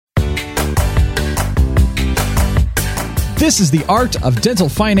This is the Art of Dental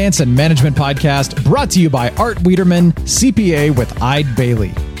Finance and Management podcast, brought to you by Art Wiederman, CPA with Eide Bailly.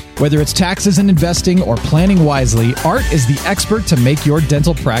 Whether it's taxes and investing or planning wisely, Art is the expert to make your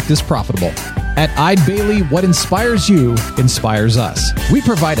dental practice profitable. At Eide Bailly, what inspires you inspires us. We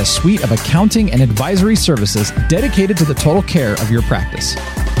provide a suite of accounting and advisory services dedicated to the total care of your practice.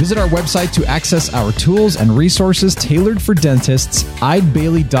 Visit our website to access our tools and resources tailored for dentists,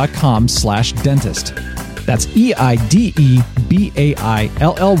 eidebailly.com/dentist. That's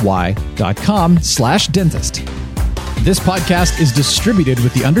EIDEBAILLY.com/dentist. This podcast is distributed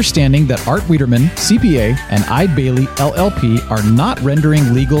with the understanding that Art Wiederman, CPA, and Eide Bailly, LLP are not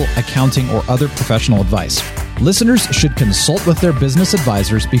rendering legal, accounting, or other professional advice. Listeners should consult with their business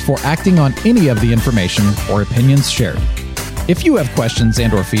advisors before acting on any of the information or opinions shared. If you have questions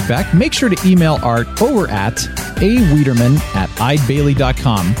and or feedback, make sure to email Art over at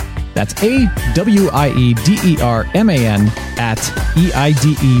awiederman@eidebailly.com. That's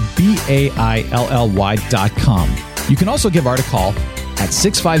AWIEDERMAN@EIDEBAILLY.com. You can also give Art a call at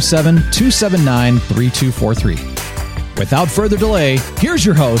 657-279-3243. Without further delay, here's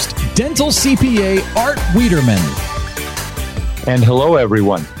your host, Dental CPA Art Wiederman. And hello,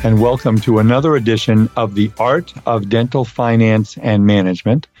 everyone, and welcome to another edition of the Art of Dental Finance and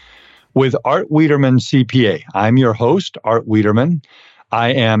Management with Art Wiederman, CPA. I'm your host, Art Wiederman.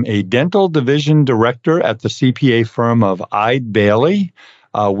 I am a dental division director at the CPA firm of Eide Bailly.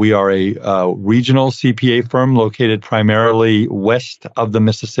 We are a regional CPA firm located primarily west of the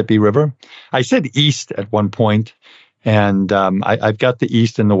Mississippi River. I said east at one point, and I've got the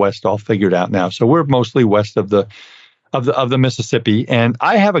east and the west all figured out now. So we're mostly west of the Mississippi, and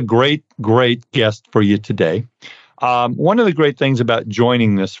I have a great guest for you today. One of the great things about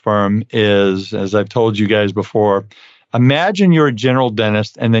joining this firm is, as I've told you guys before, imagine you're a general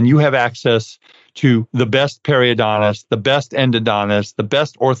dentist and then you have access to the best periodontist, the best endodontist, the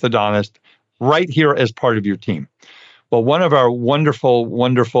best orthodontist right here as part of your team. Well, one of our wonderful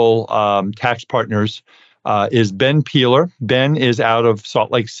tax partners is Ben Peeler. Ben is out of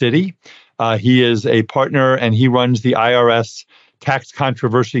Salt Lake City. He is a partner and he runs the IRS Tax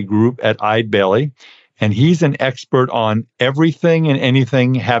Controversy Group at Eide Bailly. And he's an expert on everything and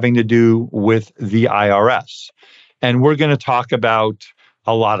anything having to do with the IRS. And we're going to talk about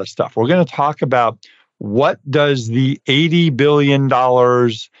a lot of stuff. We're going to talk about what does the $80 billion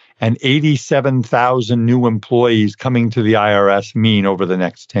and 87,000 new employees coming to the IRS mean over the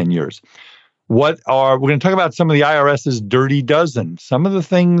next 10 years? We're going to talk about some of the IRS's dirty dozen, some of the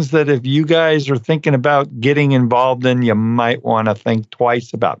things that if you guys are thinking about getting involved in, you might want to think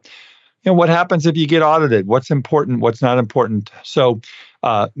twice about. What happens if you get audited? What's important? What's not important? So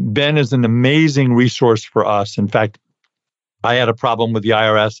Ben is an amazing resource for us. In fact, I had a problem with the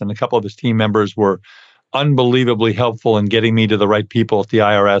IRS, and a couple of his team members were unbelievably helpful in getting me to the right people at the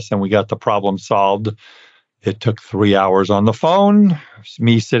IRS, and we got the problem solved. It took 3 hours on the phone,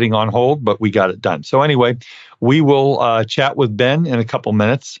 me sitting on hold, but we got it done. So anyway, we will chat with Ben in a couple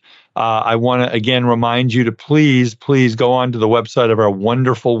minutes. I want to, again, remind you to please go on to the website of our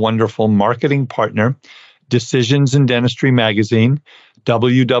wonderful marketing partner, Decisions in Dentistry Magazine,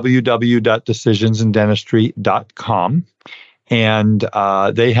 www.decisionsinDentistry.com. And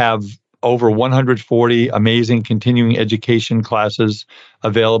they have over 140 amazing continuing education classes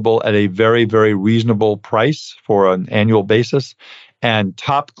available at a very, very reasonable price for an annual basis, and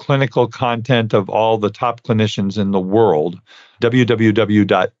top clinical content of all the top clinicians in the world,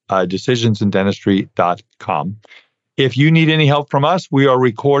 www.decisionsindentistry.com. If you need any help from us, we are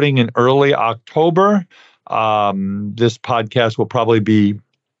recording in early October. This podcast will probably be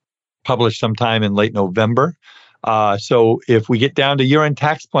published sometime in late November. So if we get down to year-end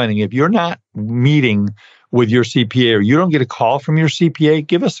tax planning, if you're not meeting with your CPA or you don't get a call from your CPA,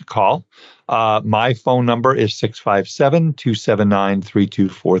 give us a call. My phone number is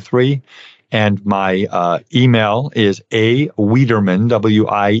 657-279-3243. And my email is awiederman,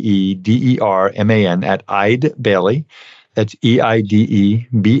 WIEDERMAN, at Eide Bailly. That's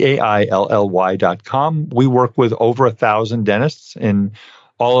EIDEBAILLY.com. We work with over 1,000 dentists in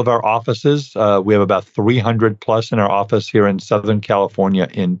all of our offices. We have about 300 plus in our office here in Southern California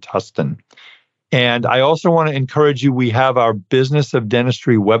in Tustin. And I also want to encourage you, we have our Business of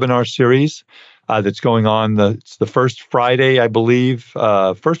Dentistry webinar series that's going on. It's the first Friday, I believe,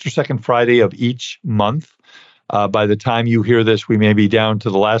 first or second Friday of each month. By the time you hear this, we may be down to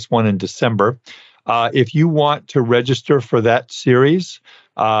the last one in December. If you want to register for that series,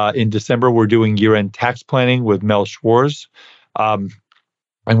 in December, we're doing year-end tax planning with Mel Schwarz.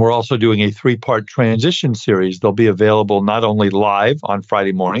 And we're also doing a 3-part transition series. They'll be available not only live on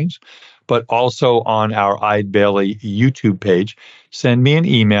Friday mornings, but also on our Eide Bailly YouTube page. Send me an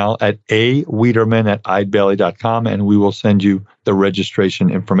email at awiederman@eidebailly.com, and we will send you the registration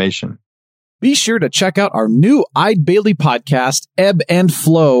information. Be sure to check out our new Eide Bailly podcast, Ebb and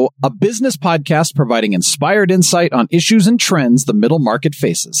Flow, a business podcast providing inspired insight on issues and trends the middle market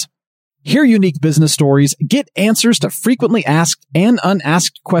faces. Hear unique business stories, get answers to frequently asked and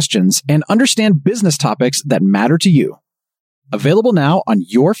unasked questions, and understand business topics that matter to you. Available now on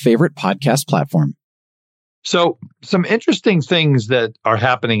your favorite podcast platform. So some interesting things that are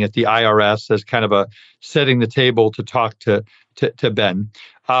happening at the IRS as kind of a setting the table to talk to Ben.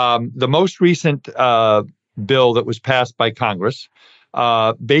 The most recent bill that was passed by Congress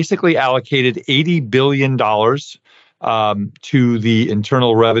basically allocated $80 billion to the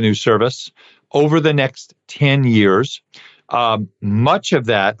Internal Revenue Service over the next 10 years. Much of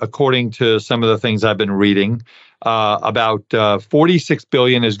that, according to some of the things I've been reading, about $46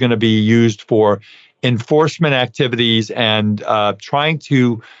 billion is going to be used for enforcement activities and trying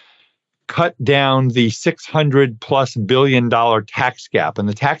to cut down the $600+ billion tax gap. And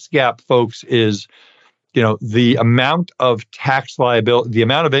the tax gap, folks, is the amount of tax liability, the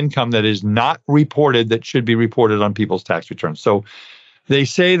amount of income that is not reported that should be reported on people's tax returns. So they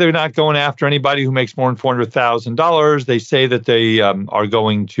say they're not going after anybody who makes more than $400,000. They say that they are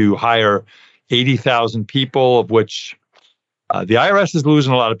going to hire 80,000 people, of which the IRS is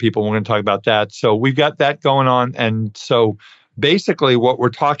losing a lot of people. We're going to talk about that. So we've got that going on. And so basically what we're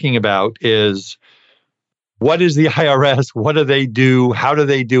talking about is, what is the IRS? What do they do? How do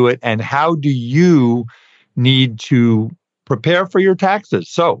they do it? And how do you need to prepare for your taxes?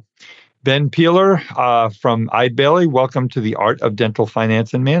 So, Ben Peeler from Eide Bailly, welcome to the Art of Dental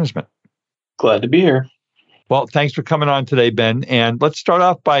Finance and Management. Glad to be here. Well, thanks for coming on today, Ben. And let's start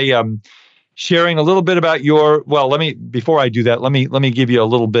off by sharing a little bit about before I do that, let me give you a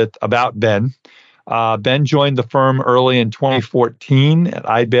little bit about Ben. Ben joined the firm early in 2014 at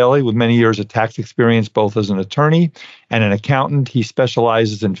Eide Bailly with many years of tax experience, both as an attorney and an accountant. He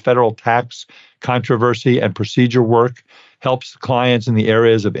specializes in federal tax controversy and procedure work, helps clients in the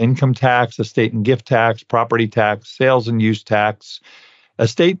areas of income tax, estate and gift tax, property tax, sales and use tax,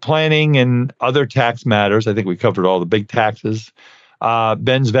 estate planning, and other tax matters. I think we covered all the big taxes.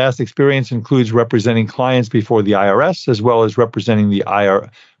 Ben's vast experience includes representing clients before the IRS, as well as representing the IRS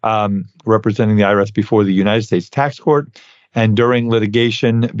before the United States Tax Court, and during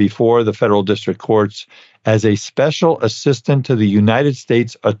litigation before the federal district courts as a special assistant to the United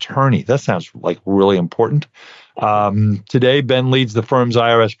States Attorney. That sounds like really important. Today, Ben leads the firm's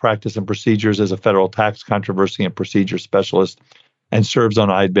IRS practice and procedures as a federal tax controversy and procedure specialist, and serves on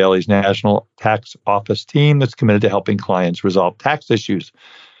Eide Bailly's National Tax Office team that's committed to helping clients resolve tax issues.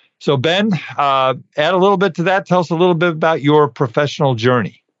 So, Ben, add a little bit to that. Tell us a little bit about your professional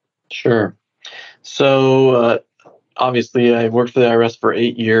journey. Sure. So, obviously, I worked for the IRS for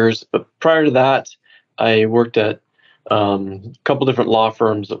 8 years, but prior to that, I worked at a couple different law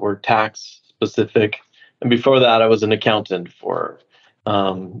firms that were tax specific. And before that, I was an accountant for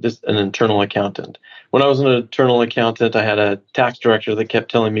an internal accountant. When I was an internal accountant, I had a tax director that kept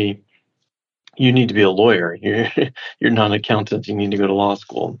telling me, "You need to be a lawyer. You're not an accountant. You need to go to law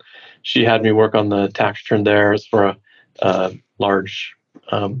school." She had me work on the tax return there as for a large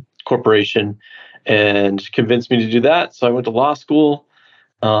corporation, and convinced me to do that. So I went to law school.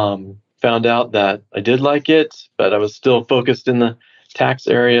 Found out that I did like it, but I was still focused in the tax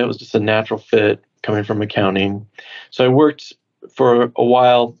area. It was just a natural fit coming from accounting. So I worked for a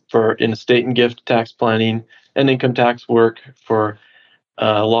while in estate and gift tax planning and income tax work for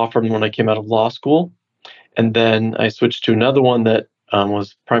a law firm when I came out of law school. And then I switched to another one that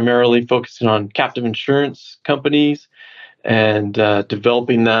was primarily focusing on captive insurance companies and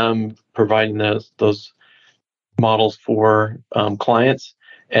developing them, providing those models for clients.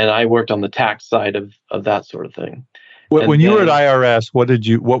 And I worked on the tax side of that sort of thing. When you were at IRS,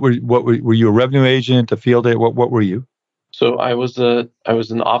 were you a revenue agent, a field agent? What were you? So I was in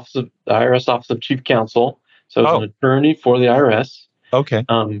the IRS Office of Chief Counsel. So I was an attorney for the IRS. Okay.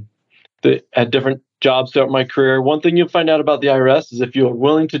 At different jobs throughout my career. One thing you'll find out about the IRS is if you're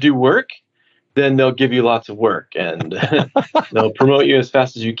willing to do work, then they'll give you lots of work, and they'll promote you as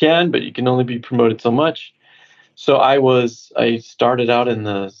fast as you can, but you can only be promoted so much. So I started out in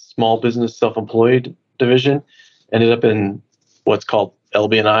the small business self-employed division, ended up in what's called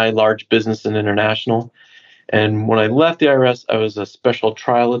LB&I, Large Business and International. And when I left the IRS, I was a special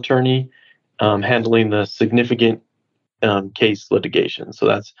trial attorney handling the significant case litigation. So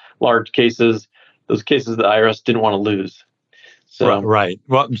that's large cases, those cases the IRS didn't want to lose. So Right.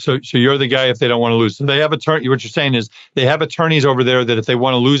 Well, so you're the guy if they don't want to lose. So they have attorney. What you're saying is they have attorneys over there that if they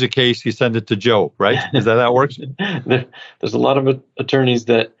want to lose a case, you send it to Joe, right? Is that how it works? there's a lot of attorneys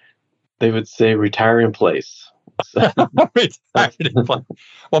that they would say retire in place. So,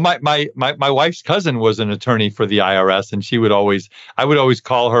 Well, my wife's cousin was an attorney for the IRS, and I would always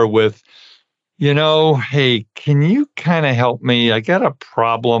call her with, hey, can you kind of help me? I got a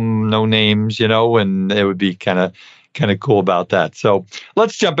problem, no names, and it would be kind of cool about that. So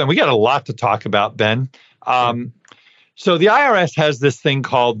let's jump in. We got a lot to talk about, Ben. So the IRS has this thing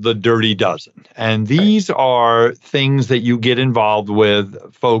called the Dirty Dozen, and these are things that you get involved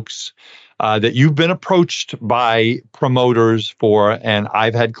with, folks that you've been approached by promoters for, and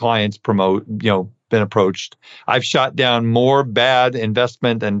I've had clients been approached. I've shot down more bad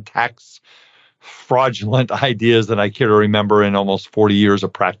investment and tax fraudulent ideas than I care to remember in almost 40 years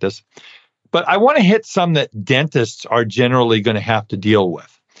of practice. But I want to hit some that dentists are generally going to have to deal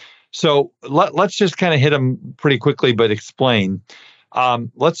with. So let's just kind of hit them pretty quickly, but explain.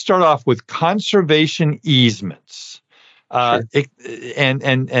 Let's start off with conservation easements. Sure.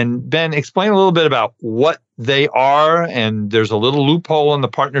 And Ben, explain a little bit about what they are. And there's a little loophole in the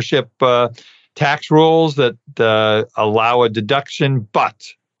partnership tax rules that allow a deduction, but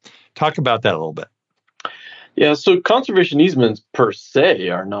talk about that a little bit. Yeah, so conservation easements per se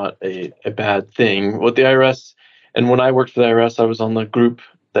are not a bad thing. What the IRS, and when I worked for the IRS, I was on the group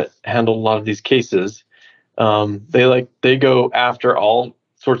that handled a lot of these cases. They go after all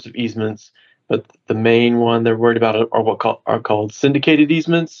sorts of easements, but the main one they're worried about are called syndicated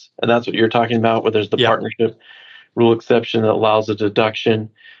easements, and that's what you're talking about, where there's the partnership rule exception that allows a deduction.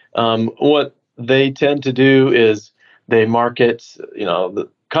 What they tend to do is they market, the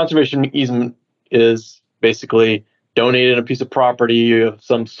conservation easement is basically donated a piece of property of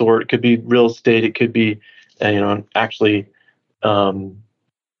some sort. It could be real estate. It could be, actually,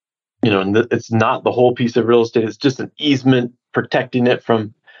 it's not the whole piece of real estate. It's just an easement protecting it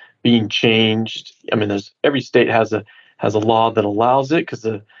from being changed. I mean, every state has a law that allows it because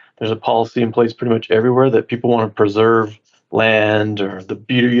there's a policy in place pretty much everywhere that people want to preserve land or the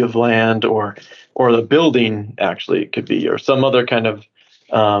beauty of land or the building actually it could be, or some other kind of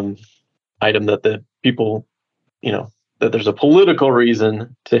item that the people, that there's a political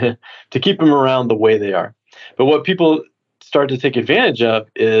reason to keep them around the way they are. But what people start to take advantage of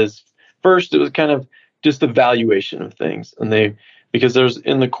is, first, it was kind of just the valuation of things. And because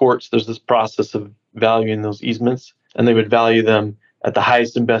in the courts, there's this process of valuing those easements, and they would value them at the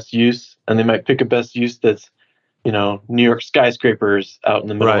highest and best use. And they might pick a best use that's, New York skyscrapers out in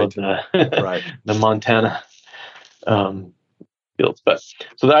the middle of the Montana fields. But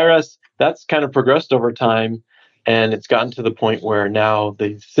so the IRS, that's kind of progressed over time, and it's gotten to the point where now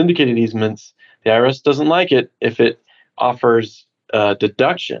the syndicated easements, the IRS doesn't like it if it offers a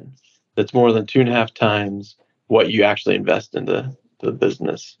deduction that's more than 2.5 times what you actually invest in the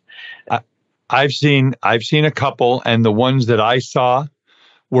business. I've seen a couple, and the ones that I saw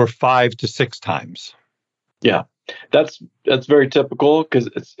were 5 to 6 times. Yeah, that's very typical because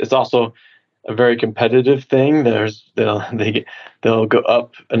it's also a very competitive thing. They'll go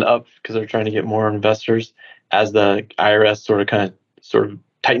up and up because they're trying to get more investors as the IRS sort of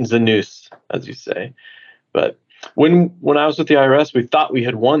tightens the noose, as you say. But when I was with the IRS, we thought we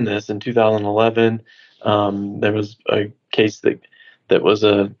had won this in 2011. There was a case that was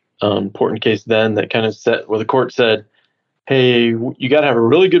a important case then that kind of where the court said, hey, you got to have a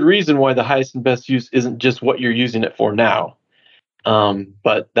really good reason why the highest and best use isn't just what you're using it for now.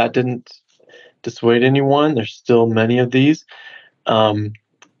 But that didn't dissuade anyone. There's still many of these. The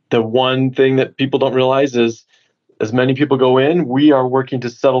one thing that people don't realize is, as many people go in, we are working to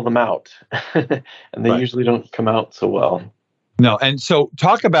settle them out. And they usually don't come out so well. No. And so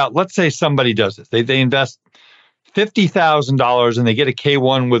talk about, let's say somebody does this. They invest $50,000 and they get a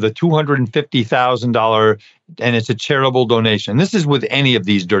K1 with a $250,000 and it's a charitable donation. This is with any of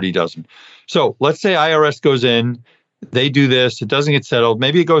these Dirty Dozen. So let's say IRS goes in, they do this, it doesn't get settled.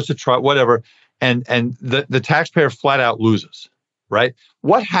 Maybe it goes to trial, whatever. And the taxpayer flat out loses. Right?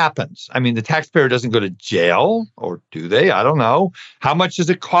 What happens? I mean, the taxpayer doesn't go to jail, or do they? I don't know. How much does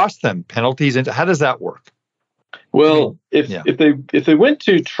it cost them? Penalties? And how does that work? Well, if they went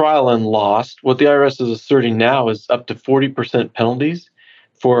to trial and lost, what the IRS is asserting now is up to 40% penalties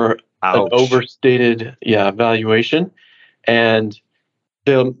for an overstated valuation, and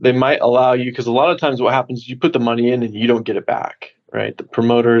they might allow you, because a lot of times what happens is you put the money in and you don't get it back. Right? The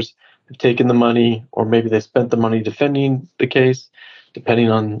promoters have taken the money, or maybe they spent the money defending the case, depending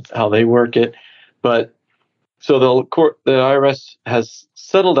on how they work it. But so the IRS has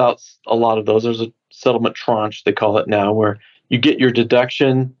settled out a lot of those. There's a settlement tranche, they call it now, where you get your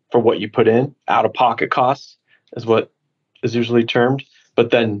deduction for what you put in. Out of pocket costs is what is usually termed,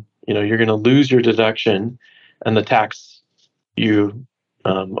 but then you're going to lose your deduction and the tax you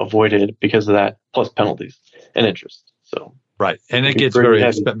avoided because of that, plus penalties and interest. So right, and it gets very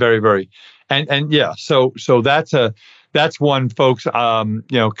very very, and yeah. So that's one, folks.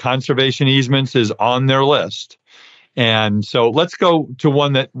 Conservation easements is on their list. And so let's go to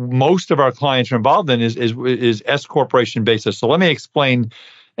one that most of our clients are involved in is S corporation basis. So let me explain,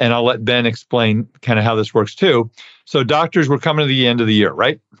 and I'll let Ben explain kind of how this works too. So doctors, we're coming to the end of the year,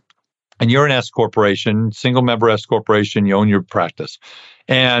 right? And you're an S corporation, single member S corporation, you own your practice.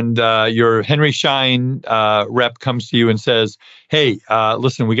 And your Henry Schein rep comes to you and says, hey,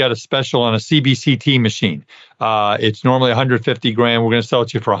 listen, we got a special on a CBCT machine. It's normally $150,000. We're going to sell it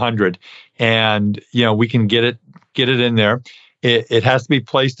to you for $100,000. And, we can get it in there. It has to be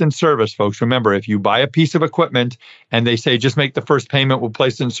placed in service, folks. Remember, if you buy a piece of equipment and they say, just make the first payment, we'll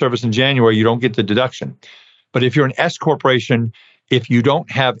place it in service in January, you don't get the deduction. But if you're an S corporation, if you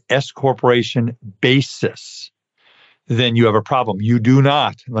don't have S corporation basis, then you have a problem. You do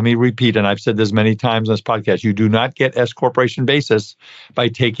not, let me repeat, and I've said this many times on this podcast, you do not get S corporation basis by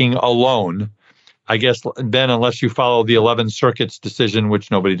taking a loan. I guess, Ben, unless you follow the 11 Circuit's decision,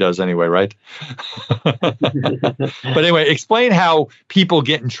 which nobody does anyway, right? But anyway, explain how people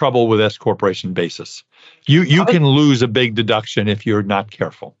get in trouble with S corporation basis. You can lose a big deduction if you're not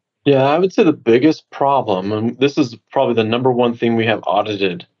careful. Yeah, I would say the biggest problem, and this is probably the number one thing we have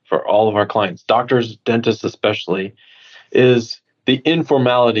audited for all of our clients, doctors, dentists especially, is the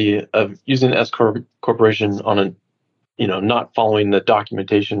informality of using S corporation on not following the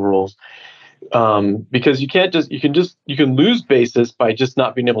documentation rules. Because you can lose basis by just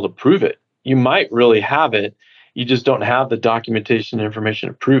not being able to prove it. You might really have it, you just don't have the documentation information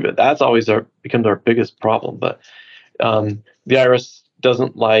to prove it. That's always becomes our biggest problem. But the IRS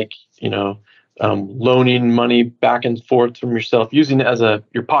doesn't like loaning money back and forth from yourself, using it as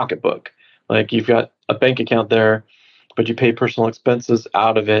your pocketbook. Like you've got a bank account there, but you pay personal expenses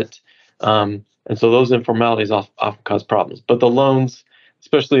out of it, and so those informalities often cause problems. But the loans,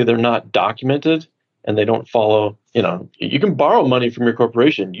 especially if they're not documented and they don't follow, you can borrow money from your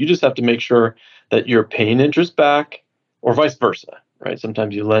corporation. You just have to make sure that you're paying interest back, or vice versa, right?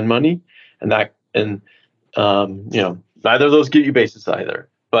 Sometimes you lend money neither of those get you basis either.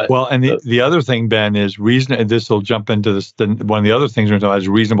 But the other thing, Ben, is reason. This will jump into this. One of the other things we're talking about is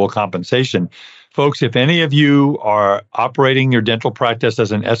reasonable compensation. Folks, if any of you are operating your dental practice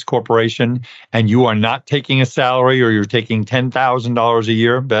as an S corporation and you are not taking a salary, or you're taking $10,000 a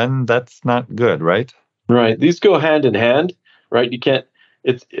year, Ben, that's not good, right? Right. These go hand in hand, right? You can't.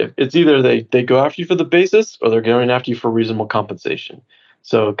 It's either they go after you for the basis, or they're going after you for reasonable compensation.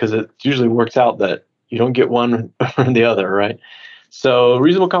 So because it usually works out that you don't get one or the other, right? So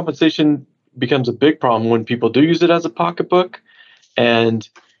reasonable compensation becomes a big problem when people do use it as a pocketbook, and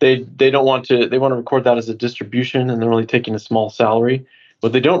they want to record that as a distribution, and they're only taking a small salary.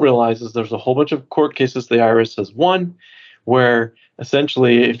 What they don't realize is there's a whole bunch of court cases the IRS has won, where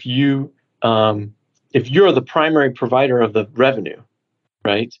essentially if you're the primary provider of the revenue,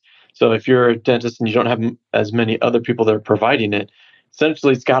 right? So if you're a dentist and you don't have as many other people that are providing it,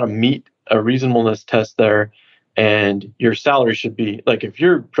 essentially it's got to meet a reasonableness test there. And your salary should be, like, if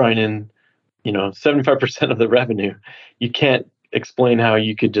you're drawing in, 75% of the revenue, you can't explain how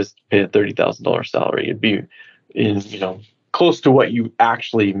you could just pay a $30,000 salary. It'd be close to what you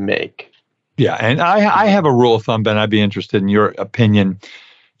actually make. Yeah. And I have a rule of thumb, Ben, I'd be interested in your opinion.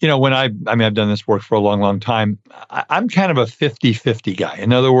 When I've done this work for a long, long time, I'm kind of a 50-50 guy.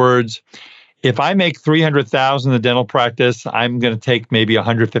 In other words, if I make $300,000 in the dental practice, I'm going to take maybe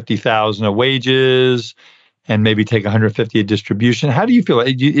 $150,000 of wages and maybe take $150,000 of distribution. How do you feel?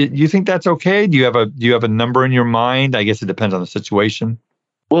 Do you think that's okay? Do you have a number in your mind? I guess it depends on the situation.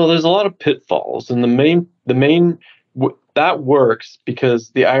 Well, there's a lot of pitfalls, and the main that works because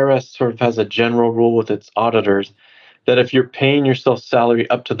the IRS sort of has a general rule with its auditors that if you're paying yourself salary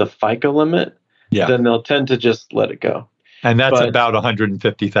up to the FICA limit, then they'll tend to just let it go. And that's about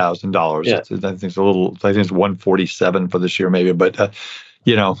 $150,000. Yeah. I think it's 147 for this year, maybe. But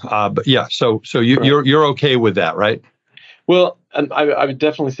yeah. So you're okay with that, right? Well, and I would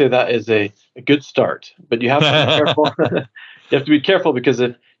definitely say that is a good start, but you have to be careful. You have to be careful because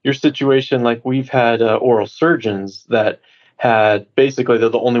if your situation, like we've had oral surgeons that had basically they're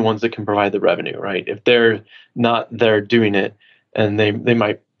the only ones that can provide the revenue, right? If they're not there doing it, and they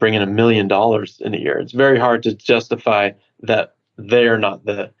might bring in $1 million in a year, it's very hard to justify that they're not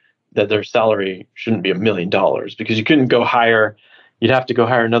that their salary shouldn't be $1 million because you couldn't go hire. You'd have to go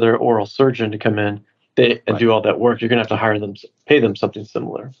hire another oral surgeon to come in and do all that work, you're going to have to hire them, pay them something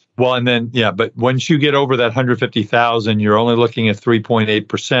similar. Well, and then, but once you get over that 150,000, you're only looking at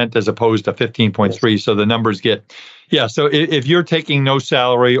 3.8% as opposed to 15.3. Yes. So the numbers get, So if you're taking no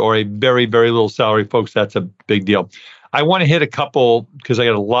salary or a very, very little salary, folks, that's a big deal. I want to hit a couple because I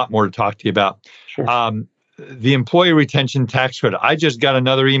got a lot more to talk to you about. Sure. The employee retention tax credit. I just got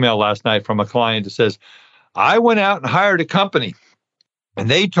another email last night from a client that says, I went out and hired a company and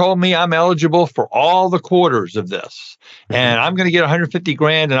they told me I'm eligible for all the quarters of this and I'm going to get 150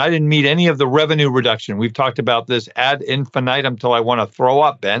 grand and I didn't meet any of the revenue reduction. We've talked about this ad infinitum till I want to throw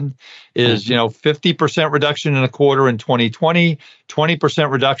up, Ben, is, 50% reduction in a quarter in 2020,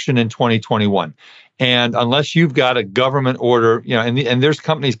 20% reduction in 2021. And unless you've got a government order, and there's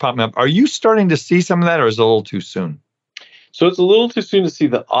companies popping up, are you starting to see some of that or is it a little too soon? So it's a little too soon to see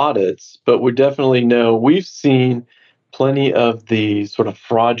the audits, but we definitely know we've seen plenty of the sort of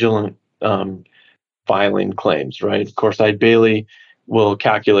fraudulent filing claims, right? Of course, Eide Bailly will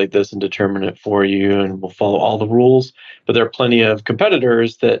calculate this and determine it for you and will follow all the rules. But there are plenty of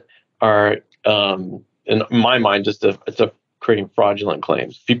competitors that are, in my mind, it's creating fraudulent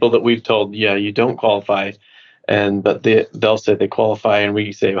claims. People that we've told, you don't qualify, but they'll say they qualify, and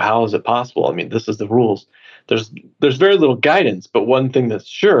we say, well, how is it possible? I mean, this is the rules. There's very little guidance, but one thing that's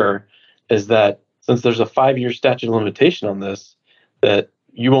sure is that since there's a 5-year statute of limitation on this, that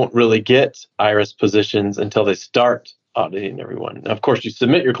you won't really get IRS positions until they start auditing everyone. Now, of course, you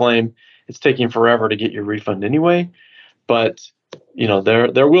submit your claim. It's taking forever to get your refund anyway, but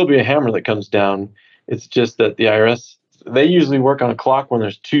there will be a hammer that comes down. It's just that the IRS, they usually work on a clock when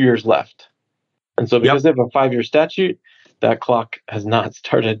there's 2 years left. And so because they have a 5-year statute, that clock has not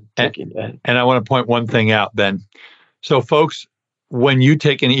started ticking yet. And I want to point one thing out, Ben. So folks, when you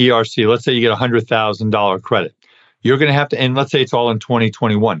take an ERC, let's say you get a $100,000 credit, you're going to have to, and let's say it's all in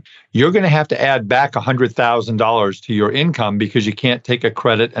 2021, you're going to have to add back $100,000 to your income because you can't take a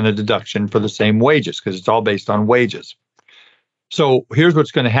credit and a deduction for the same wages because it's all based on wages. So here's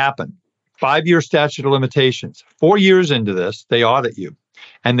what's going to happen. 5-year statute of limitations. 4 years into this, they audit you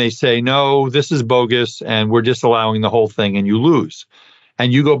and they say, no, this is bogus and we're disallowing the whole thing, and you lose.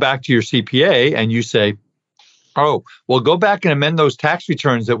 And you go back to your CPA and you say, oh, well, go back and amend those tax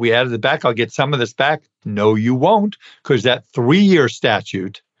returns that we added back. I'll get some of this back. No, you won't, because that 3-year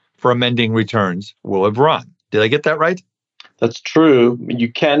statute for amending returns will have run. Did I get that right? That's true.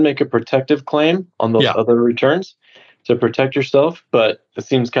 You can make a protective claim on those other returns to protect yourself, but it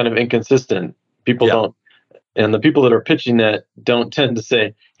seems kind of inconsistent. People don't, and the people that are pitching that don't tend to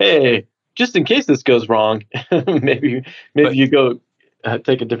say, hey, just in case this goes wrong, maybe you go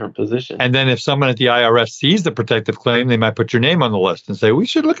take a different position. And then if someone at the IRS sees the protective claim, they might put your name on the list and say, we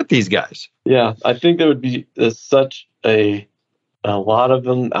should look at these guys. Yeah, I think there would be such a lot of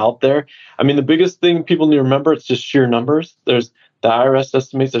them out there. I mean, the biggest thing people need to remember, it's just sheer numbers. The IRS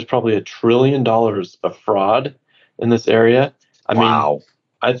estimates there's probably $1 trillion of fraud in this area. I mean,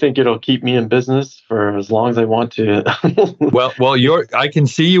 I think it'll keep me in business for as long as I want to. well, I can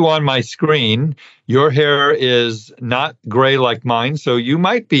see you on my screen. Your hair is not gray like mine, so you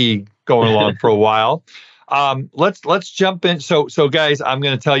might be going along for a while. Let's jump in. So guys, I'm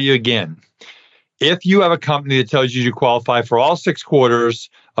going to tell you again. If you have a company that tells you qualify for all 6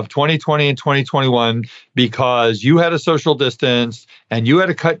 quarters of 2020 and 2021 because you had a social distance and you had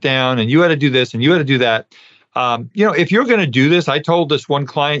to cut down and you had to do this and you had to do that, if you're going to do this, I told this one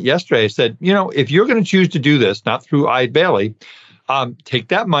client yesterday, I said, if you're going to choose to do this, not through Eide Bailly, take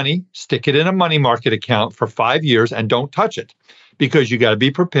that money, stick it in a money market account for 5 years and don't touch it, because you got to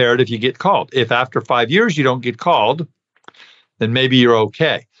be prepared if you get called. If after 5 years you don't get called, then maybe you're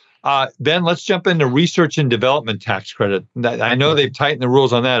okay. Ben, let's jump into research and development tax credit. I know they've tightened the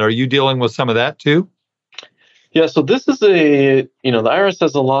rules on that. Are you dealing with some of that too? Yeah, so this is the IRS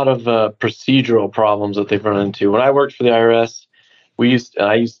has a lot of procedural problems that they've run into. When I worked for the IRS,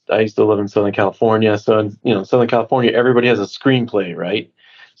 I used to live in Southern California. So in Southern California, everybody has a screenplay, right?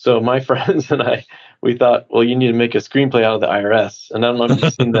 So my friends and we thought, well, you need to make a screenplay out of the IRS. And I don't know if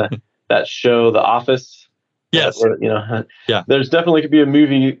you've seen that show, The Office. Yes. Where, there's definitely could be a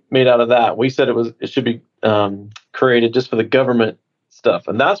movie made out of that. We said it should be created just for the government stuff,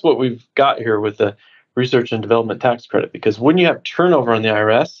 and that's what we've got here with the research and development tax credit. Because when you have turnover on the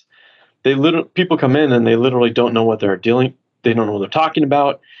IRS, people come in and they literally don't know what they don't know what they're talking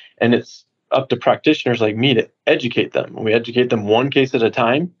about, and it's up to practitioners like me to educate them. We educate them one case at a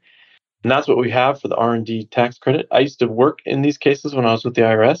time, and that's what we have for the R&D tax credit. I used to work in these cases when I was with the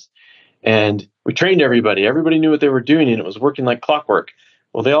IRS, and we trained everybody. Everybody knew what they were doing, and it was working like clockwork.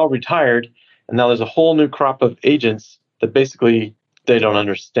 Well, they all retired, and now there's a whole new crop of agents that basically they don't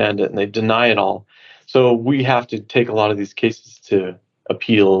understand it and they deny it all. So we have to take a lot of these cases to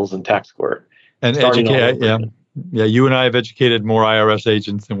appeals and tax court. And educate, yeah. You and I have educated more IRS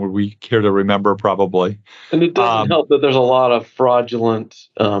agents than we care to remember, probably. And it doesn't help that there's a lot of fraudulent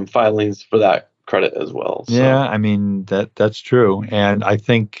filings for that credit as well. So. Yeah, I mean that's true. And I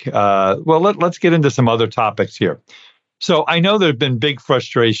think let's get into some other topics here. So I know there have been big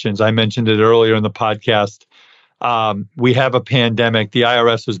frustrations. I mentioned it earlier in the podcast. We have a pandemic. The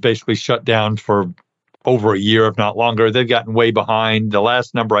IRS was basically shut down for over a year, if not longer. They've gotten way behind. The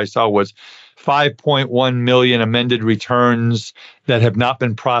last number I saw was 5.1 million amended returns that have not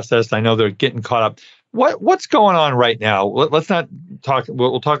been processed. I know they're getting caught up. What's going on right now? Let's not talk.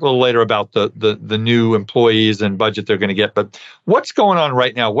 We'll talk a little later about the new employees and budget they're going to get. But what's going on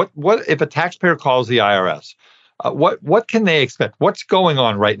right now? What if a taxpayer calls the IRS? What can they expect? What's going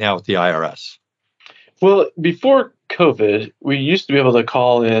on right now with the IRS? Well, before COVID, we used to be able to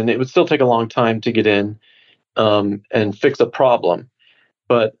call in. It would still take a long time to get in and fix a problem,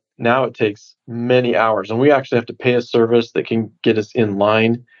 but now it takes many hours, and we actually have to pay a service that can get us in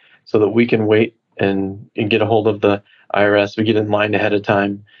line so that we can wait and get a hold of the IRS. We get in line ahead of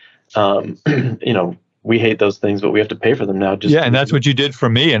time. We hate those things, but we have to pay for them now. And that's what you did for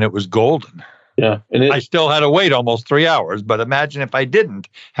me, and it was golden. Yeah, and I still had to wait almost 3 hours, but imagine if I didn't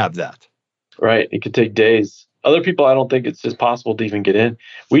have that. Right, it could take days. Other people, I don't think it's just possible to even get in.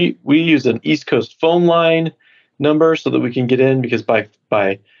 We use an East Coast phone line number so that we can get in, because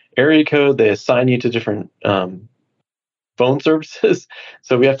by area code they assign you to different phone services.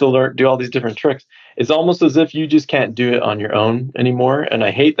 So we have to do all these different tricks. It's almost as if you just can't do it on your own anymore. And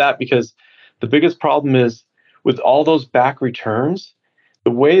I hate that, because the biggest problem is with all those back returns,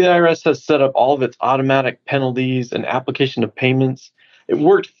 the way the IRS has set up all of its automatic penalties and application of payments, it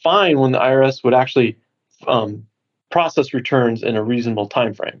worked fine when the IRS would actually process returns in a reasonable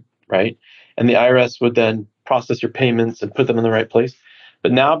time frame, right? And the IRS would then process your payments and put them in the right place.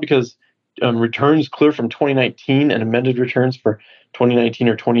 But now, because returns clear from 2019 and amended returns for 2019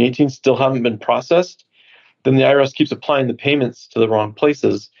 or 2018 still haven't been processed, then the IRS keeps applying the payments to the wrong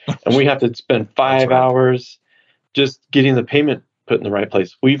places, and we have to spend 5 hours just getting the payment put in the right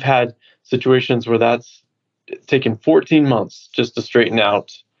place. We've had situations where that's taken 14 months just to straighten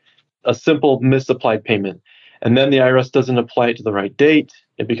out a simple misapplied payment. And then the IRS doesn't apply it to the right date.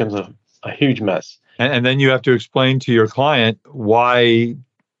 It becomes a huge mess. And then you have to explain to your client, why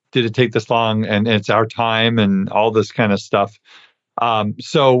did it take this long? And it's our time and all this kind of stuff.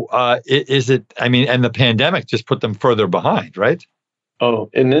 Is it, I mean, and the pandemic just put them further behind, right? Oh,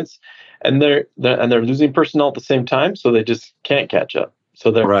 and they're losing personnel at the same time, so they just can't catch up.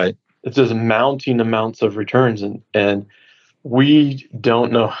 So they're right. It's just mounting amounts of returns, and we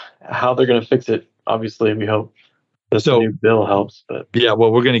don't know how they're going to fix it. Obviously, we hope this new bill helps. But yeah,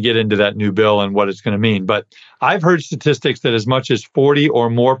 well, we're going to get into that new bill and what it's going to mean. But I've heard statistics that as much as 40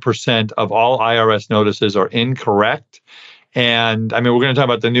 or more % of all IRS notices are incorrect. And I mean, we're going to talk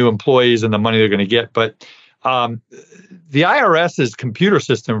about the new employees and the money they're going to get. But the IRS's computer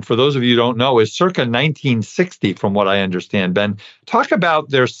system, for those of you who don't know, is circa 1960, from what I understand. Ben, talk about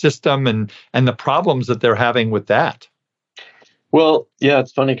their system and the problems that they're having with that. Well, yeah,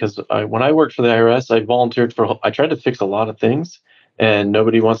 it's funny because when I worked for the IRS, I tried to fix a lot of things, and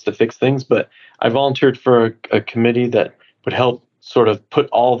nobody wants to fix things, but I volunteered for a committee that would help sort of put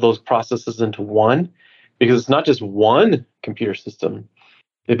all of those processes into one, because it's not just one computer system.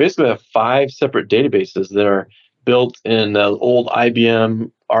 They basically have 5 separate databases that are built in old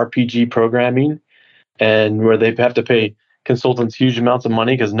IBM RPG programming, and where they have to pay consultants huge amounts of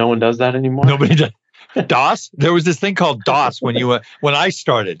money because no one does that anymore. Nobody does. DOS? There was this thing called DOS when I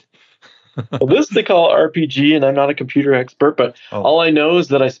started. Well, this they call RPG, and I'm not a computer expert, but all I know is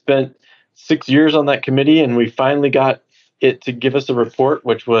that I spent 6 years on that committee, and we finally got it to give us a report,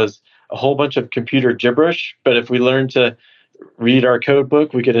 which was a whole bunch of computer gibberish. But if we learned to read our code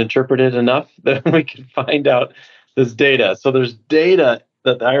book, we could interpret it enough that we could find out this data. So there's data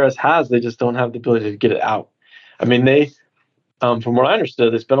that the IRS has, they just don't have the ability to get it out. I mean, they, from what I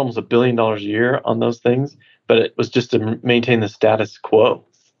understood, they spent almost $1 billion a year on those things, but it was just to maintain the status quo.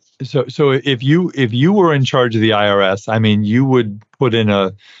 So if you were in charge of the IRS, I mean, you would put in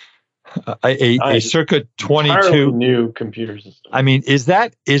a circa 22 new computer system. I mean, is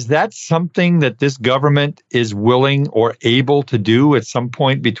that something that this government is willing or able to do at some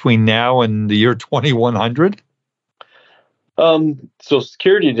point between now and the year 2100? Social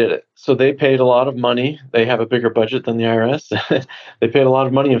Security did it. So they paid a lot of money. They have a bigger budget than the IRS. They paid a lot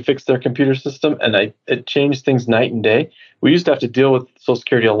of money and fixed their computer system, and it changed things night and day. We used to have to deal with Social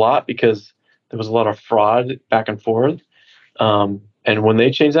Security a lot because there was a lot of fraud back and forth. And when they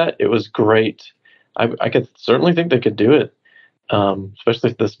changed that, it was great. I could certainly think they could do it. Especially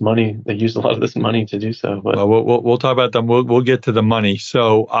if this money, they use a lot of this money to do so. But well, we'll talk about them. We'll get to the money.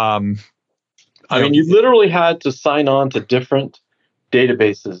 So, you literally had to sign on to different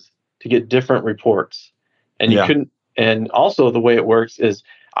databases to get different reports, and you couldn't. And also, the way it works is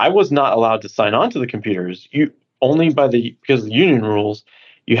I was not allowed to sign on to the computers. You only because of the union rules,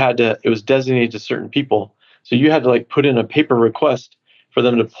 you had to. It was designated to certain people, so you had to put in a paper request for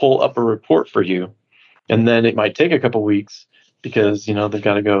them to pull up a report for you, and then it might take a couple weeks because they've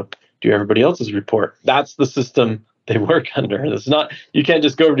got to go do everybody else's report. That's the system they work under. It's not, you can't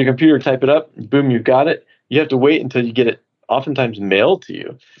just go over to your computer, type it up, boom, you've got it. You have to wait until you get it oftentimes mailed to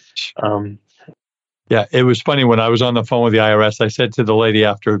you. Yeah, it was funny when I was on the phone with the IRS. I said to the lady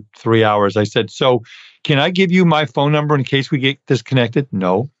after 3 hours, I said, "So can I give you my phone number in case we get disconnected?"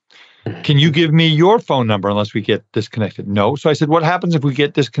 "No." "Can you give me your phone number unless we get disconnected?" "No." So I said, "What happens if we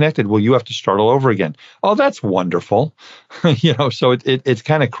get disconnected?" "Well, you have to start all over again." "Oh, that's wonderful." So it's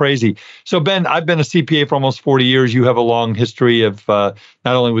kind of crazy. So Ben, I've been a CPA for almost 40 years. You have a long history of not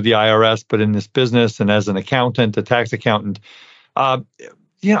only with the IRS, but in this business and as an accountant, a tax accountant.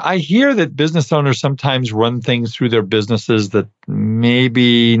 I hear that business owners sometimes run things through their businesses that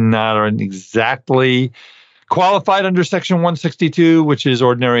maybe not are exactly qualified under Section 162, which is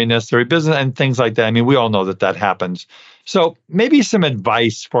ordinary and necessary business and things like that. We all know that happens. So maybe some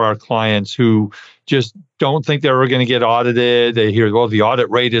advice for our clients who just don't think they're ever going to get audited. They hear, well, the audit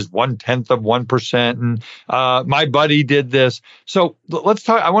rate is 0.1%, and my buddy did this. So let's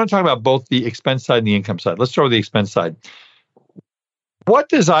talk. I want to talk about both the expense side and the income side. Let's start with the expense side.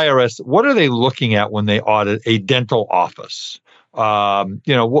 What are they looking at when they audit a dental office? And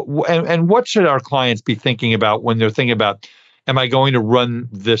what should our clients be thinking about when they're thinking about, am I going to run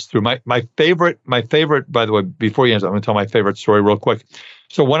this through? My favorite, by the way, before you answer, I'm going to tell my favorite story real quick.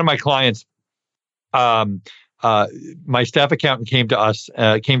 So one of my clients, my staff accountant came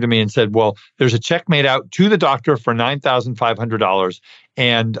to me and said, well, there's a check made out to the doctor for $9,500.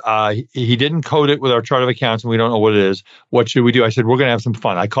 And he didn't code it with our chart of accounts, and we don't know what it is. What should we do? I said, we're going to have some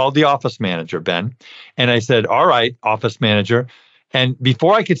fun. I called the office manager, Ben, and I said, all right, office manager. And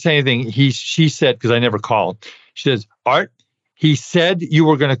before I could say anything, she said, because I never called, she says, Art, he said you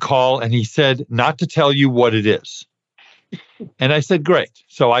were going to call, and he said not to tell you what it is. And I said, great.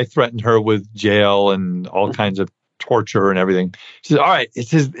 So I threatened her with jail and all kinds of torture and everything. She said, all right,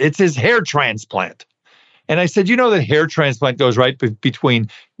 it's his hair transplant. And I said, that hair transplant goes right between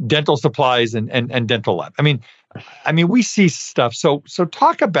dental supplies and dental lab. We see stuff. So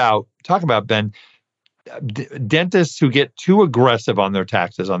talk about Ben, dentists who get too aggressive on their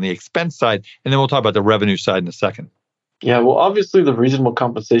taxes on the expense side, and then we'll talk about the revenue side in a second. Yeah, well, obviously the reasonable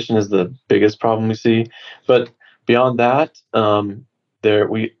compensation is the biggest problem we see, but beyond that,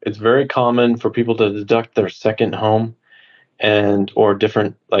 it's very common for people to deduct their second home or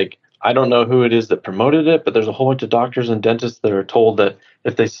different, I don't know who it is that promoted it, but there's a whole bunch of doctors and dentists that are told that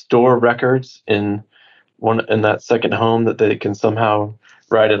if they store records in that second home, that they can somehow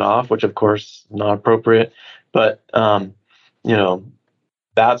write it off, which of course not appropriate. But that's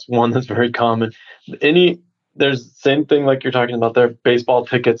one that's very common. There's the same thing like you're talking about there, baseball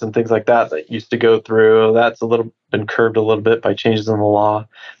tickets and things like that used to go through. That's been curbed a little bit by changes in the law,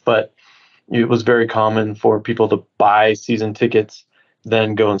 but it was very common for people to buy season tickets,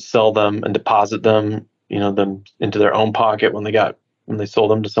 then go and sell them and deposit them, them into their own pocket when they sold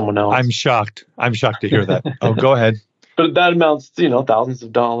them to someone else. I'm shocked to hear that. Oh, go ahead. But that amounts to, thousands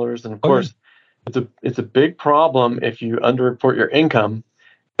of dollars. And of course, it's a big problem if you underreport your income.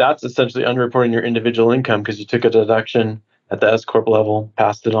 That's essentially underreporting your individual income because you took a deduction at the S Corp level,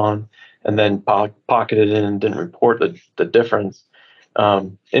 passed it on, and then pocketed it in and didn't report the difference.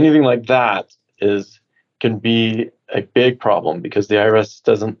 Anything like that can be a big problem because the IRS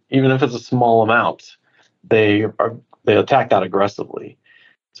doesn't, even if it's a small amount, they attack that aggressively.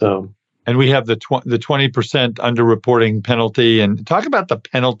 So, and we have the 20% underreporting penalty. And talk about the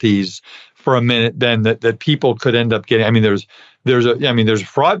penalties for a minute, Ben, that people could end up getting. There's a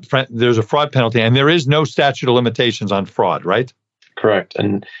fraud penalty, and there is no statute of limitations on fraud, right? Correct.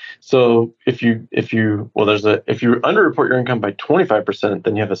 And so if you underreport your income by 25%,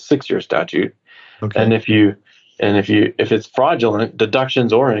 then you have a 6-year statute. Okay. And if it's fraudulent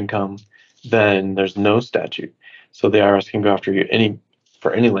deductions or income, then there's no statute. So the IRS can go after you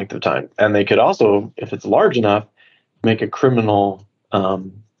for any length of time. And they could also, if it's large enough, make a criminal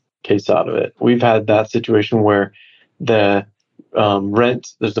case out of it. We've had that situation where the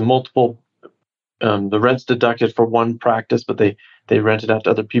rent, there's a multiple, the rent's deducted for one practice, but they rented out to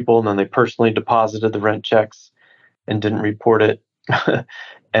other people, and then they personally deposited the rent checks and didn't report it.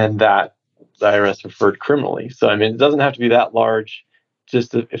 And that the IRS referred criminally. So, I mean, it doesn't have to be that large.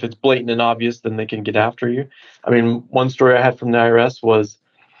 Just if it's blatant and obvious, then they can get after you. I mean, one story I had from the IRS was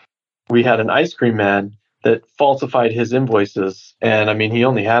we had an ice cream man that falsified his invoices. And I mean, he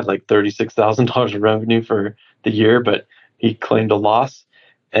only had like $36,000 of revenue for the year, but he claimed a loss.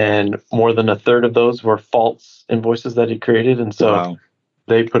 And more than a third of those were false invoices that he created. And so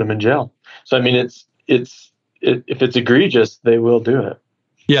they put him in jail. So, I mean, if it's egregious, they will do it.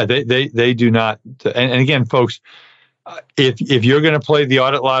 Yeah, they do not. And again, folks, if you're going to play the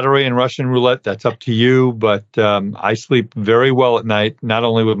audit lottery and Russian roulette, that's up to you. But I sleep very well at night, not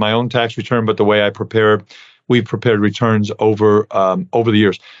only with my own tax return, but the way we've prepared returns over the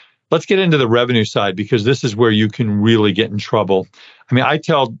years. Let's get into the revenue side, because this is where you can really get in trouble. I mean, I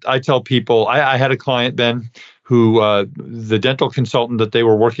tell people, I had a client, Ben, who the dental consultant that they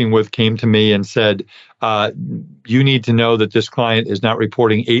were working with came to me and said, you need to know that this client is not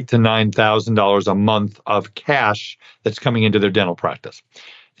reporting $8,000 to $9,000 a month of cash that's coming into their dental practice.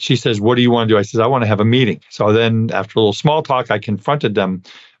 She says, what do you want to do? I said, I want to have a meeting. So then after a little small talk, I confronted them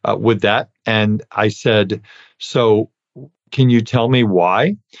with that. And I said, so can you tell me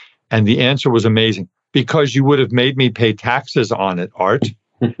why? And the answer was amazing. Because you would have made me pay taxes on it, Art.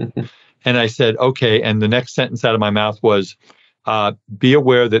 And I said, okay. And the next sentence out of my mouth was, be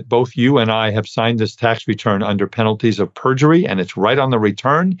aware that both you and I have signed this tax return under penalties of perjury, and it's right on the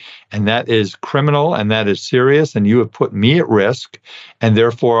return, and that is criminal, and that is serious, and you have put me at risk, and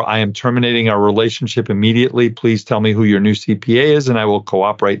therefore I am terminating our relationship immediately. Please tell me who your new CPA is, and I will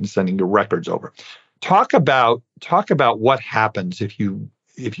cooperate in sending your records over. Talk about what happens if you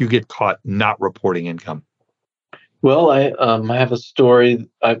get caught not reporting income. Well, I have a story.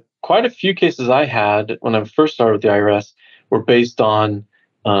 Quite a few cases I had when I first started with the IRS were based on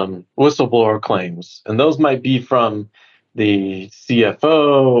whistleblower claims. And those might be from the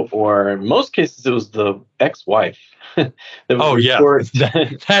CFO, or in most cases, it was the ex-wife. That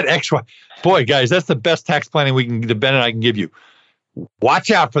ex-wife. Boy, guys, that's the best tax planning Ben and I can give you.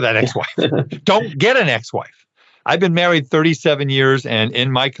 Watch out for that ex-wife. Don't get an ex-wife. I've been married 37 years, and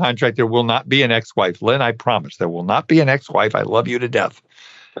in my contract, there will not be an ex-wife. Lynn, I promise, there will not be an ex-wife. I love you to death.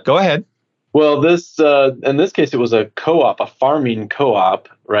 Go ahead. Well, in this case, it was a co-op, a farming co-op,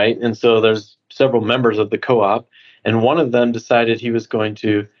 right? And so there's several members of the co-op, and one of them decided he was going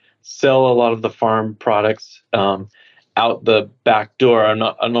to sell a lot of the farm products out the back door. I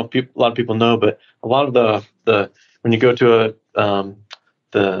don't know if a lot of people know, but a lot of the when you go to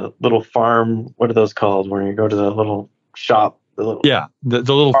the little farm, what are those called? When you go to the little shop, the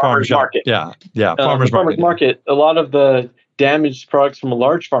little farm shop. Market. Yeah, farmer's market. A lot of the damaged products from a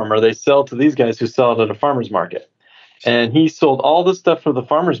large farmer, they sell to these guys who sell it at a farmer's market. And he sold all this stuff for the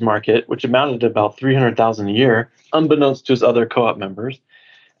farmer's market, which amounted to about $300,000 a year, unbeknownst to his other co-op members,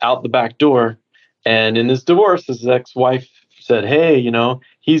 out the back door. And in his divorce, his ex-wife said, hey,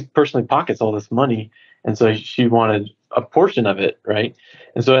 he personally pockets all this money. And so she wanted a portion of it, right?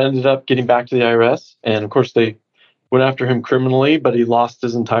 And so it ended up getting back to the IRS. And of course, they went after him criminally, but he lost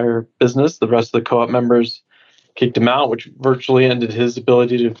his entire business. The rest of the co-op members kicked him out, which virtually ended his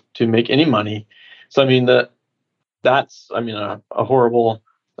ability to make any money. So, I mean, that's a horrible,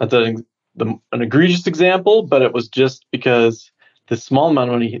 that's an egregious example, but it was just because the small amount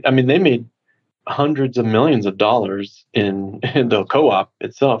of money, I mean, they made hundreds of millions of dollars in the co-op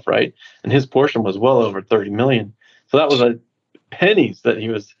itself, right? And his portion was well over 30 million. So that was pennies that he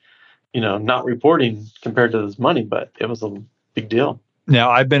was, not reporting compared to his money, but it was a big deal.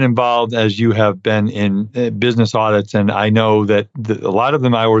 Now, I've been involved, as you have been, in business audits, and I know that a lot of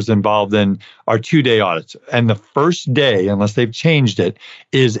them I was involved in are 2-day audits. And the first day, unless they've changed it,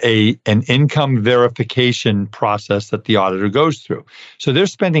 is an income verification process that the auditor goes through. So they're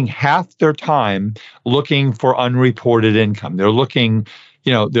spending half their time looking for unreported income. They're looking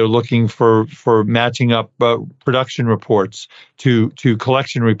for matching up production reports to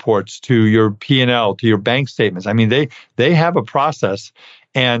collection reports, to your P&L, to your bank statements. I mean, they have a process.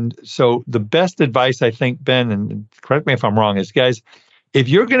 And so the best advice, I think, Ben, and correct me if I'm wrong, is, guys, if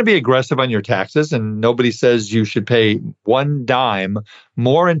you're going to be aggressive on your taxes, and nobody says you should pay one dime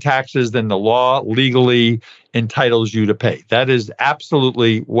more in taxes than the law legally entitles you to pay. That is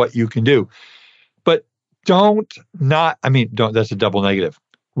absolutely what you can do. But don't, that's a double negative.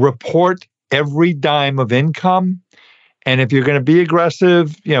 Report every dime of income. And if you're going to be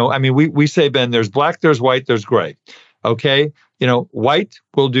aggressive, we say, Ben, there's black, there's white, there's gray. Okay. White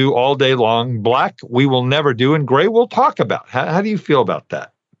we'll do all day long. Black we will never do. And gray we'll talk about. How do you feel about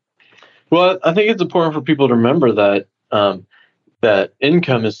that? Well, I think it's important for people to remember that that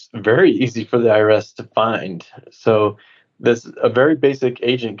income is very easy for the IRS to find. So a very basic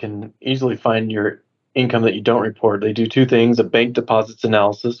agent can easily find your income that you don't report. They do two things: a bank deposits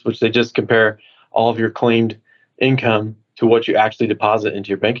analysis, which they just compare all of your claimed income to what you actually deposit into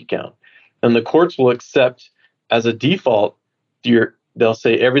your bank account. And the courts will accept as a default they'll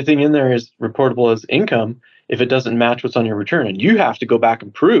say everything in there is reportable as income if it doesn't match what's on your return. And you have to go back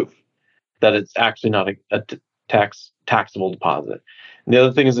and prove that it's actually not a taxable deposit. And the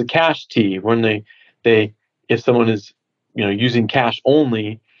other thing is a cash T, when they if someone is using cash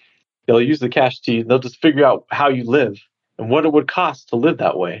only, they'll use the cash T. They'll just figure out how you live and what it would cost to live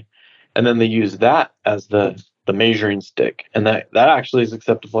that way, and then they use that as the measuring stick, and that actually is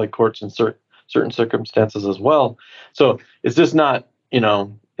acceptable by courts in certain circumstances as well. So it's just not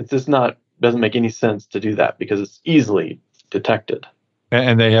doesn't make any sense to do that because it's easily detected.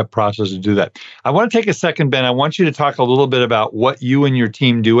 And they have processes to do that. I want to take a second, Ben. I want you to talk a little bit about what you and your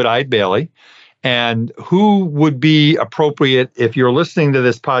team do at Eide Bailly, and who would be appropriate if you're listening to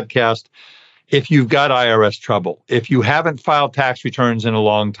this podcast, if you've got IRS trouble, if you haven't filed tax returns in a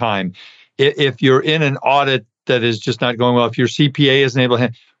long time, if you're in an audit that is just not going well, if your CPA isn't able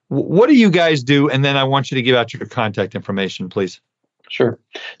to, what do you guys do? And then I want you to give out your contact information, please. Sure.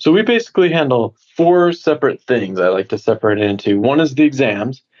 So we basically handle 4 separate things. I like to separate it into. One is the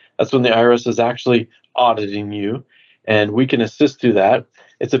exams. That's when the IRS is actually auditing you, and we can assist through that.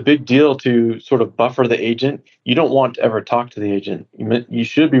 It's a big deal to sort of buffer the agent. You don't want to ever talk to the agent. You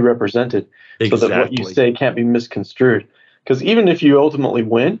should be represented so that what you say can't be misconstrued. Because even if you ultimately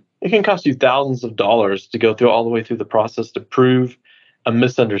win, it can cost you thousands of dollars to go through all the way through the process to prove a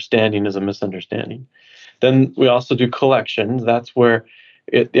misunderstanding is a misunderstanding. Then we also do collections. That's where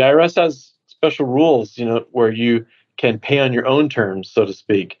the IRS has special rules, where you can pay on your own terms, so to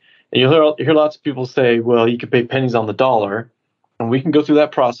speak. And you'll hear lots of people say, well, you can pay pennies on the dollar. And we can go through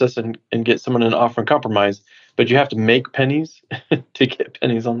that process and get someone an offer and compromise, but you have to make pennies to get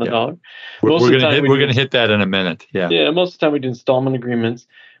pennies on the dollar. We're going to hit that in a minute. Yeah. Most of the time we do installment agreements,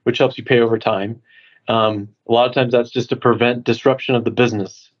 which helps you pay over time. A lot of times that's just to prevent disruption of the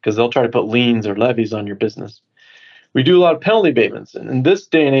business, because they'll try to put liens or levies on your business. We do a lot of penalty abatements. And in this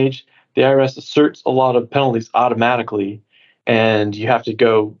day and age, the IRS asserts a lot of penalties automatically, and you have to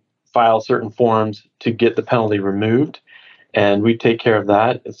go file certain forms to get the penalty removed. And we take care of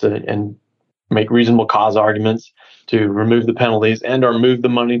that and make reasonable cause arguments to remove the penalties and or move the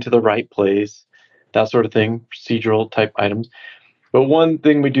money to the right place, that sort of thing, procedural type items. But one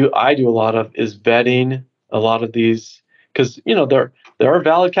thing I do a lot of is vetting a lot of these, because there are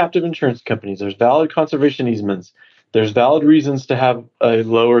valid captive insurance companies, there's valid conservation easements, there's valid reasons to have a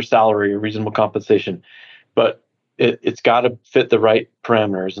lower salary or reasonable compensation, but it's got to fit the right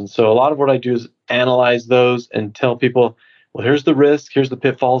parameters. And so a lot of what I do is analyze those and tell people, well, here's the risk, here's the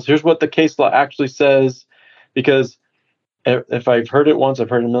pitfalls, here's what the case law actually says. Because if I've heard it once, I've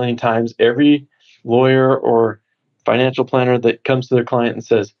heard it a million times. Every lawyer or financial planner that comes to their client and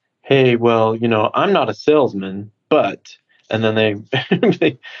says, hey, well, I'm not a salesman, but, and then they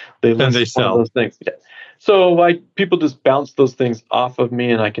list one of those things. Yeah. So people just bounce those things off of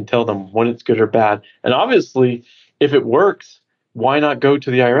me, and I can tell them when it's good or bad. And obviously, if it works, why not go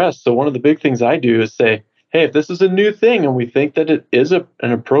to the IRS? So one of the big things I do is say, hey, if this is a new thing and we think that it is an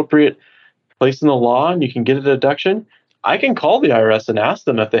appropriate place in the law and you can get a deduction, I can call the IRS and ask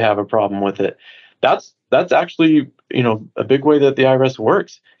them if they have a problem with it. That's actually, a big way that the IRS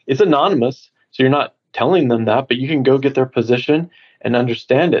works. It's anonymous, so you're not telling them that, but you can go get their position and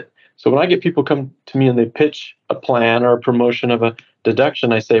understand it. So when I get people come to me and they pitch a plan or a promotion of a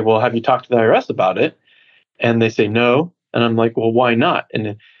deduction, I say, well, have you talked to the IRS about it? And they say no. And I'm like, well, why not?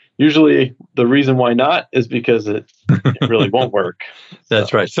 And usually the reason why not is because it really won't work.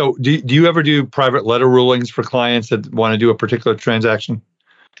 That's right. So do you ever do private letter rulings for clients that want to do a particular transaction?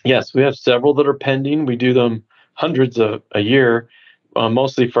 Yes, we have several that are pending. We do them hundreds a year,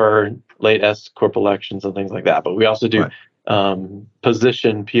 mostly for late S corp elections and things like that. But we also do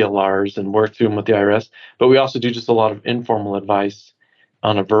position PLRs and work through them with the IRS. But we also do just a lot of informal advice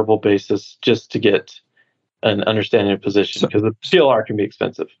on a verbal basis just to get an understanding of position, because the PLR can be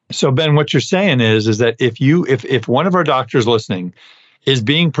expensive. So Ben, what you're saying is that if one of our doctors listening is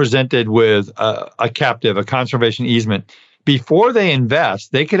being presented with a captive, a conservation easement, before they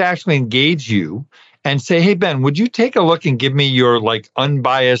invest, they could actually engage you and say, hey, Ben, would you take a look and give me your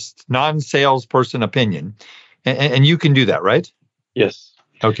unbiased, non-salesperson opinion? And you can do that, right? Yes.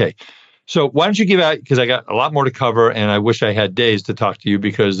 Okay. So why don't you give out, because I got a lot more to cover and I wish I had days to talk to you,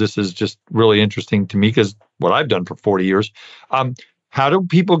 because this is just really interesting to me, because what I've done for 40 years. how do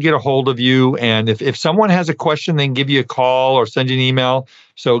people get a hold of you? And if someone has a question, they can give you a call or send you an email.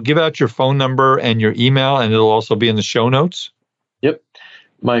 So give out your phone number and your email, and it'll also be in the show notes. Yep.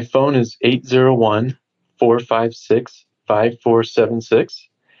 My phone is 801-456-5476.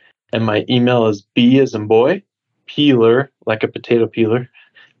 And my email is B as in boy, peeler, like a potato peeler,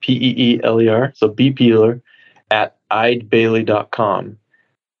 Peeler. So bpeeler at eidbailey.com.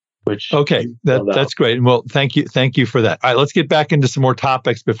 Okay, that's great. Well, thank you for that. All right, let's get back into some more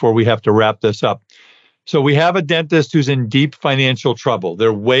topics before we have to wrap this up. So we have a dentist who's in deep financial trouble.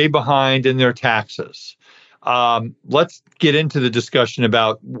 They're way behind in their taxes. Let's get into the discussion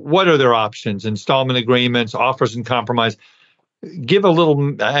about what are their options, installment agreements, offers and compromise. Give a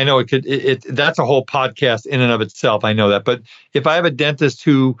little, I know that's a whole podcast in and of itself. I know that. But if I have a dentist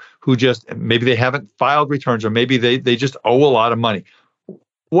who just, maybe they haven't filed returns, or maybe they just owe a lot of money,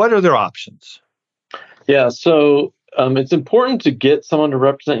 what are their options? Yeah, so it's important to get someone to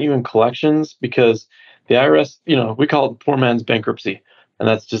represent you in collections, because the IRS, we call it poor man's bankruptcy. And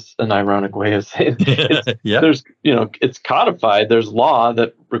that's just an ironic way of saying it. There's, it's codified. There's law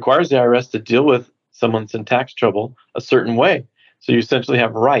that requires the IRS to deal with someone's in tax trouble a certain way. So you essentially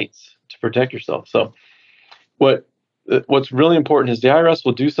have rights to protect yourself. So what's really important is the IRS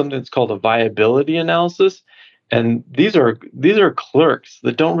will do something that's called a viability analysis. And these are clerks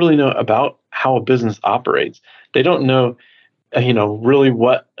that don't really know about how a business operates. They don't know, really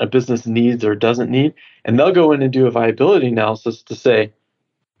what a business needs or doesn't need. And they'll go in and do a viability analysis to say,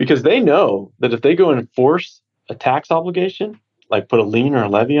 because they know that if they go and enforce a tax obligation, like put a lien or a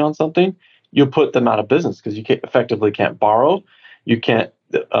levy on something, you'll put them out of business, because you effectively can't borrow. You can't,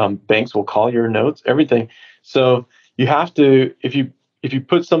 banks will call your notes, everything. So you have to, if you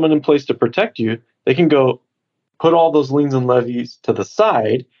put someone in place to protect you, they can go put all those liens and levies to the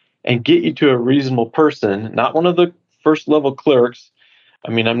side and get you to a reasonable person, not one of the first level clerks.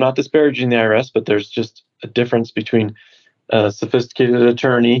 I mean, I'm not disparaging the IRS, but there's just a difference between a sophisticated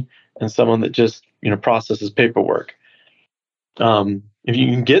attorney and someone that just, processes paperwork. If you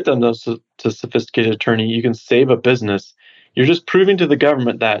can get them to sophisticated attorney, you can save a business. You're just proving to the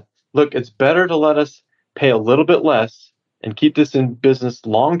government that, look, it's better to let us pay a little bit less and keep this in business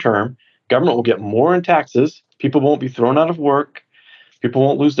long term. Government will get more in taxes. People won't be thrown out of work. People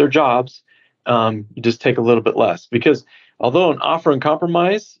won't lose their jobs. You just take a little bit less, because although an offer and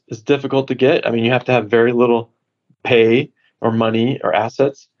compromise is difficult to get, I mean, you have to have very little pay or money or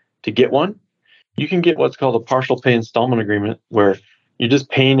assets to get one. You can get what's called a partial pay installment agreement, where you're just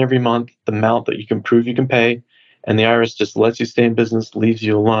paying every month the amount that you can prove you can pay, and the IRS just lets you stay in business, leaves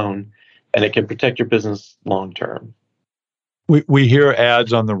you alone, and it can protect your business long term. We hear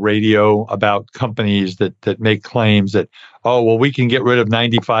ads on the radio about companies that make claims that, oh, well, we can get rid of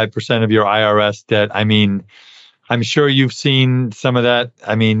 95% of your IRS debt. I mean, I'm sure you've seen some of that.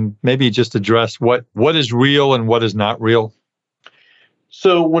 I mean, maybe just address what is real and what is not real.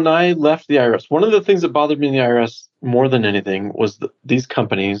 So when I left the IRS, one of the things that bothered me in the IRS more than anything was that these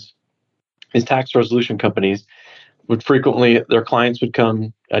companies, these tax resolution companies, would frequently, their clients would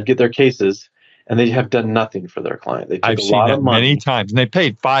come, I'd get their cases, and they have done nothing for their client. They took I've seen that many times, and they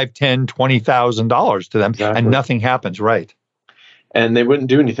paid $5,000, $10,000, $20,000 to them, exactly. And nothing happens, right? And they wouldn't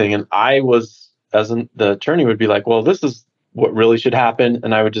do anything. And I was, the attorney would be like, well, this is what really should happen.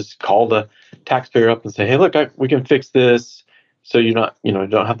 And I would just call the taxpayer up and say, hey, look, we can fix this, so you're not,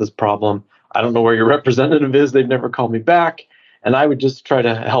 don't have this problem. I don't know where your representative is. They've never called me back. And I would just try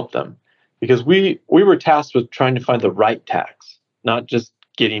to help them, because we were tasked with trying to find the right tax, not just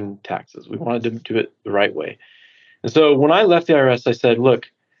getting taxes. We wanted to do it the right way. And so when I left the IRS, I said, look,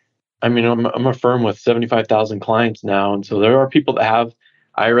 I mean, I'm a firm with 75,000 clients now. And so there are people that have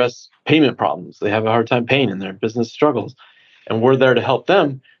IRS payment problems. They have a hard time paying, and their business struggles. And we're there to help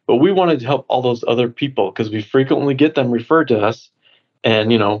them. But we wanted to help all those other people, because we frequently get them referred to us.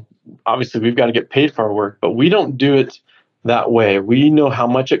 And, obviously we've got to get paid for our work, but we don't do it that way. We know how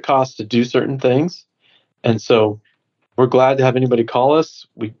much it costs to do certain things. And so we're glad to have anybody call us.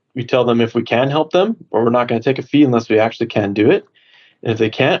 We tell them if we can help them, or we're not going to take a fee unless we actually can do it. And if they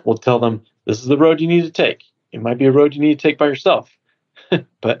can't, we'll tell them, this is the road you need to take. It might be a road you need to take by yourself,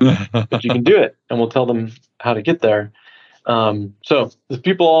 but you can do it. And we'll tell them how to get there. So there's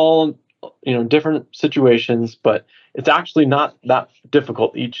people all, different situations, but it's actually not that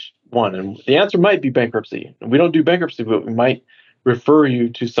difficult, each one. And the answer might be bankruptcy. And we don't do bankruptcy, but we might refer you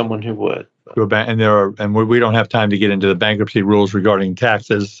to someone who would. And we don't have time to get into the bankruptcy rules regarding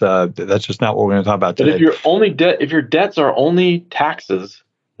taxes. That's just not what we're going to talk about today. But if your debts are only taxes,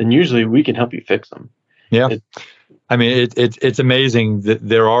 then usually we can help you fix them. Yeah. I mean, it's amazing that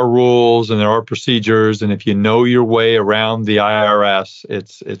there are rules and there are procedures, and if you know your way around the IRS,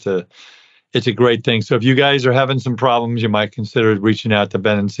 it's a great thing. So if you guys are having some problems, you might consider reaching out to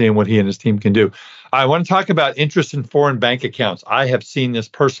Ben and seeing what he and his team can do. I want to talk about interest in foreign bank accounts. I have seen this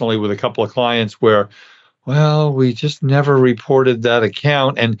personally with a couple of clients where, well, we just never reported that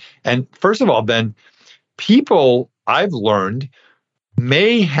account. And first of all, Ben, people I've learned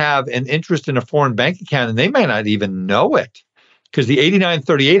may have an interest in a foreign bank account and they may not even know it because the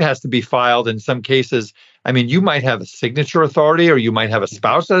 8938 has to be filed in some cases. I mean, you might have a signature authority or you might have a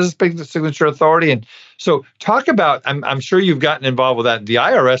spouse that has a signature authority. And so talk about, I'm sure you've gotten involved with that. The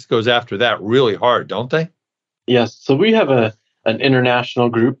IRS goes after that really hard, don't they? Yes. So we have an international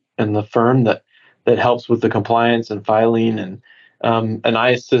group in the firm that helps with the compliance and filing, and I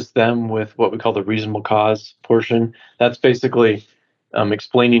assist them with what we call the reasonable cause portion. That's basically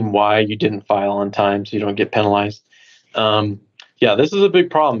explaining why you didn't file on time so you don't get penalized. Yeah, this is a big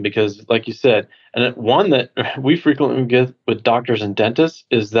problem because, like you said, and one that we frequently get with doctors and dentists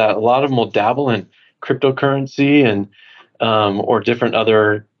is that a lot of them will dabble in cryptocurrency and or different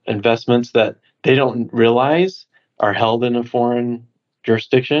other investments that they don't realize are held in a foreign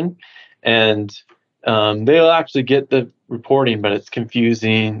jurisdiction, and they'll actually get the reporting, but it's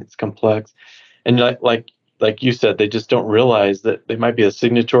confusing, it's complex, and like you said, they just don't realize that they might be a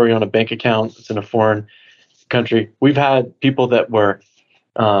signatory on a bank account that's in a foreign country. We've had people that were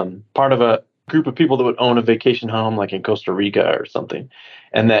part of a group of people that would own a vacation home, like in Costa Rica or something,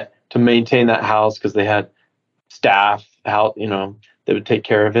 and that to maintain that house, because they had staff out, they would take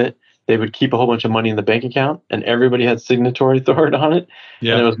care of it. They would keep a whole bunch of money in the bank account, and everybody had signatory authority on it,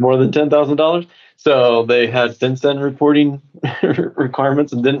 and it was more than $10,000. So they had FinCEN reporting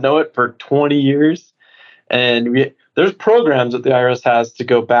requirements and didn't know it for 20 years. And there's programs that the IRS has to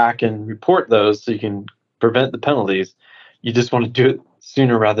go back and report those so you can prevent the penalties. You just want to do it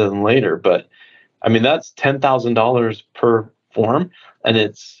sooner rather than later. But I mean, that's $10,000 per form. And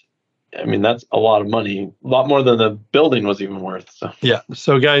that's a lot of money, a lot more than the building was even worth. So yeah.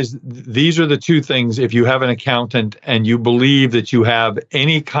 So guys, these are the two things. If you have an accountant and you believe that you have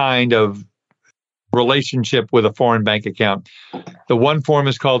any kind of relationship with a foreign bank account, the one form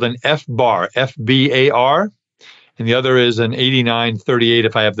is called an FBAR, FBAR, and the other is an 8938,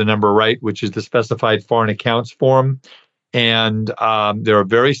 if I have the number right, which is the specified foreign accounts form. And there are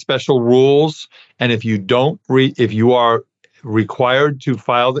very special rules. And if you if you are required to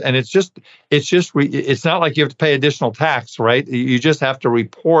file, and it's not like you have to pay additional tax, right? You just have to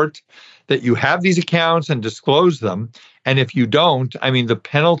report that you have these accounts and disclose them. And if you don't, I mean, the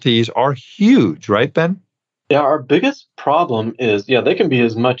penalties are huge, right, Ben? Yeah, our biggest problem is, they can be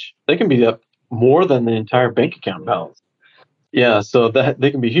up more than the entire bank account balance. Yeah, so that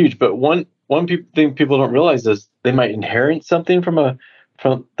they can be huge. But one thing people don't realize is they might inherit something from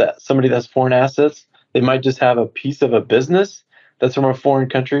somebody that's foreign assets. They might just have a piece of a business that's from a foreign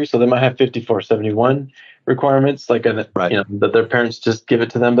country, so they might have 5471 requirements, that their parents just give it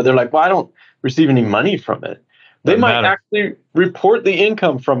to them. But they're like, well, I don't receive any money from it. They might actually report the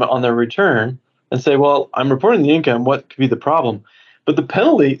income from it on their return and say, well, I'm reporting the income. What could be the problem? But the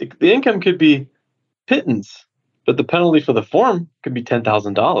penalty, the income could be pittance, but the penalty for the form could be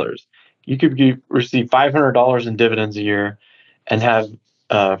 $10,000. You could receive $500 in dividends a year and have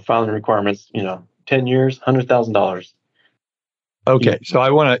filing requirements, 10 years, $100,000. Okay, so I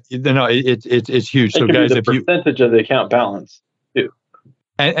want to, it's huge. So guys, if you percentage of the account balance too.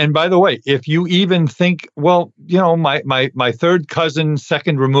 And by the way, if you even think, well, my third cousin,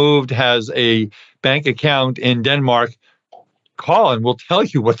 second removed, has a bank account in Denmark, call and we'll tell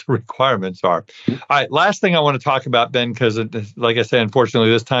you what the requirements are. All right, last thing I want to talk about, Ben, because like I said, unfortunately,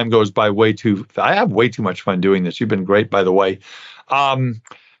 this time goes by I have way too much fun doing this. You've been great, by the way.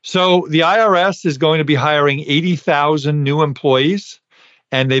 So the IRS is going to be hiring 80,000 new employees,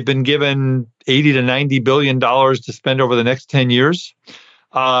 and they've been given $80 to $90 billion to spend over the next 10 years.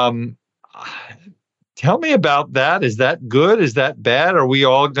 Tell me about that. Is that good? Is that bad? Are we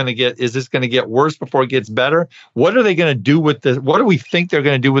all going to is this going to get worse before it gets better? What are they going to do with this? What do we think they're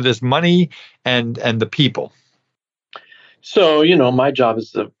going to do with this money and the people? So, my job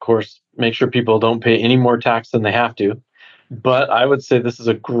is, of course, make sure people don't pay any more tax than they have to. But I would say this is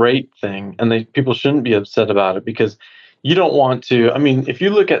a great thing, and people shouldn't be upset about it, because you don't want to. I mean, if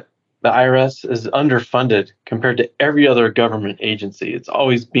you look at the IRS is underfunded compared to every other government agency. It's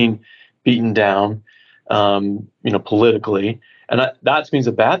always being beaten down, politically. And that means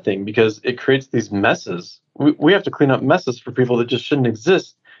a bad thing, because it creates these messes. We have to clean up messes for people that just shouldn't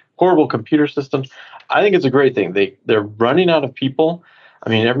exist. Horrible computer systems. I think it's a great thing. They're running out of people. I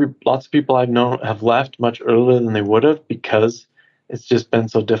mean, lots of people I've known have left much earlier than they would have because it's just been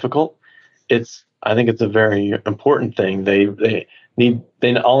so difficult. I think it's a very important thing. They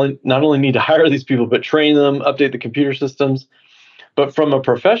not only need to hire these people, but train them, update the computer systems. But from a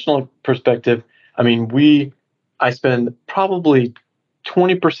professional perspective, I mean, I spend probably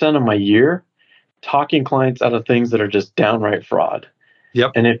 20% of my year talking clients out of things that are just downright fraud.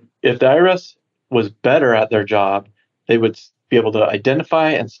 Yep. And if the IRS was better at their job, they would be able to identify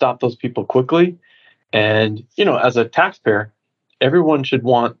and stop those people quickly. And, as a taxpayer, everyone should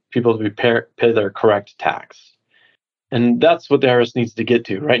want people to pay their correct tax. And that's what the IRS needs to get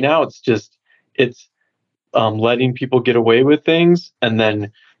to. Right now, it's letting people get away with things and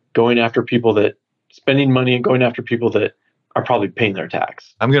then going after people that spending money and going after people that are probably paying their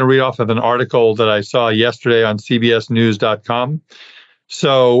tax. I'm going to read off of an article that I saw yesterday on CBSnews.com.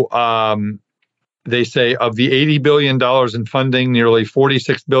 So they say of the $80 billion in funding, nearly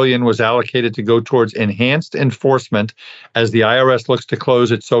 $46 billion was allocated to go towards enhanced enforcement as the IRS looks to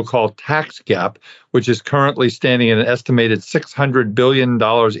close its so-called tax gap, which is currently standing at an estimated $600 billion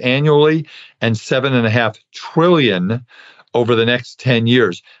annually and $7.5 trillion over the next 10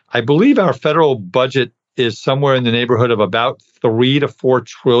 years. I believe our federal budget is somewhere in the neighborhood of about 3 to 4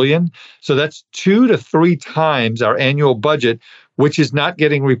 trillion. So that's 2 to 3 times our annual budget, which is not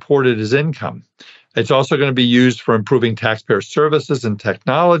getting reported as income. It's also going to be used for improving taxpayer services and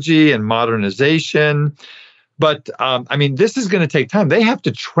technology and modernization. But this is going to take time. They have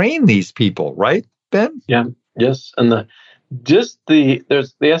to train these people, right, Ben? Yeah. Yes. And they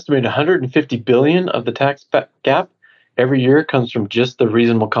estimate 150 billion of the tax gap every year comes from just the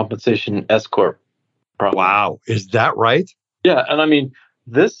reasonable compensation S corp. Wow. Is that right? Yeah. And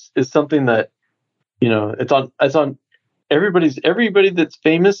this is something that, it's on everybody that's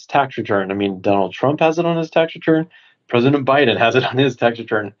famous tax return. Donald Trump has it on his tax return. President Biden has it on his tax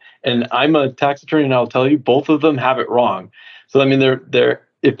return. And I'm a tax attorney, and I'll tell you, both of them have it wrong. So, they're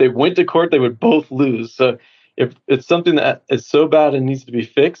if they went to court, they would both lose. So if it's something that is so bad and needs to be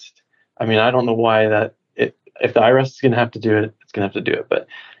fixed, I don't know why if the IRS is going to have to do it, it's going to have to do it. But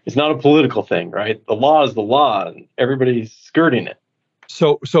it's not a political thing, right? The law is the law, and everybody's skirting it.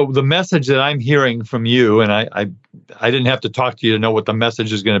 So the message that I'm hearing from you, and I didn't have to talk to you to know what the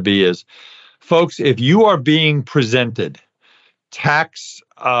message is going to be, is, folks, if you are being presented tax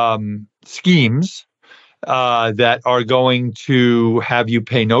schemes that are going to have you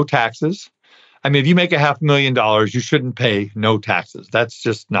pay no taxes, if you make $500,000, you shouldn't pay no taxes. That's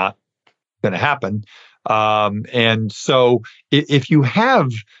just not going to happen. And so if you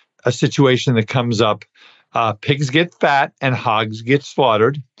have a situation that comes up, pigs get fat and hogs get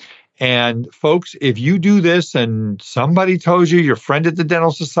slaughtered. And folks, if you do this and somebody tells you, your friend at the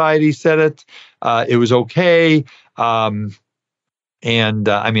Dental Society said it was okay. I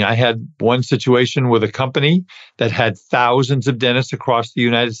had one situation with a company that had thousands of dentists across the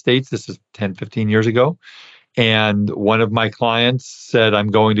United States. This is 10, 15 years ago. And one of my clients said, I'm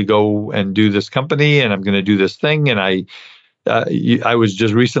going to go and do this company and I'm going to do this thing. And I was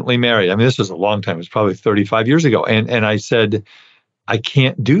just recently married. This was a long time. It was probably 35 years ago. And I said, I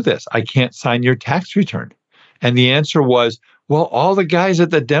can't do this. I can't sign your tax return. And the answer was, well, all the guys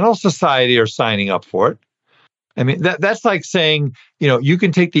at the Dental Society are signing up for it. That's like saying, you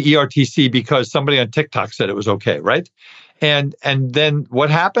can take the ERTC because somebody on TikTok said it was okay, right? And then what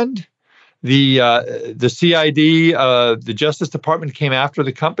happened? The CID, the Justice Department came after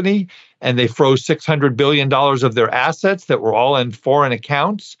the company and they froze $600 billion of their assets that were all in foreign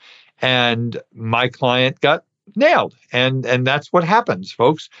accounts. And my client got nailed. And that's what happens,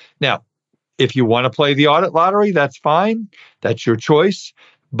 folks. Now, if you want to play the audit lottery, that's fine. That's your choice.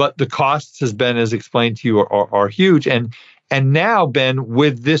 But the costs, as Ben has explained to you, are huge. And now, Ben,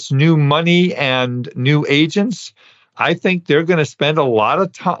 with this new money and new agents, I think they're going to spend a lot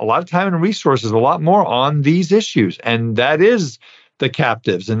of time and resources, a lot more on these issues. And that is the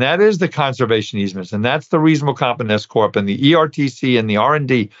captives, and that is the conservation easements, and that's the reasonable competence corp and the ERTC and the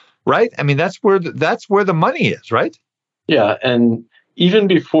R&D, right? That's where the money is, right? Yeah, and even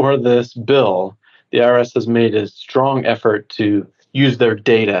before this bill, the IRS has made a strong effort to use their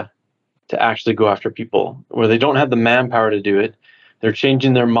data to actually go after people where they don't have the manpower to do it. They're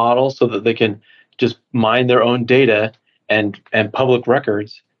changing their model so that they can just mine their own data and public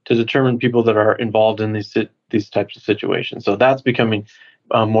records to determine people that are involved in these types of situations. So that's becoming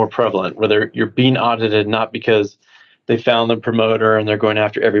more prevalent, where you're being audited not because they found the promoter and they're going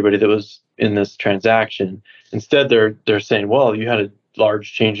after everybody that was in this transaction. Instead, they're saying, well, you had a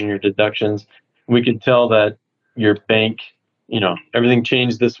large change in your deductions. We can tell that your bank, everything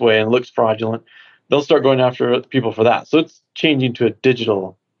changed this way and looks fraudulent. they'll start going after people for that. So it's changing to a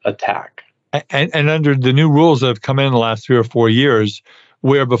digital attack. And under the new rules that have come in the last 3 or 4 years,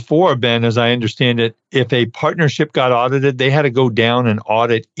 where before, Ben, as I understand it, if a partnership got audited, they had to go down and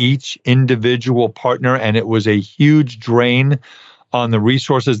audit each individual partner, and it was a huge drain on the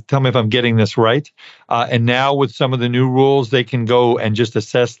resources. Tell me if I'm getting this right. And now with some of the new rules, they can go and just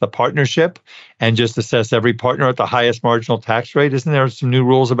assess the partnership and just assess every partner at the highest marginal tax rate. Isn't there some new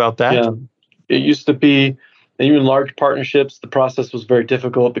rules about that? Yeah. It used to be, even large partnerships, the process was very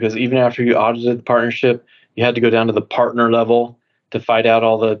difficult because even after you audited the partnership, you had to go down to the partner level to fight out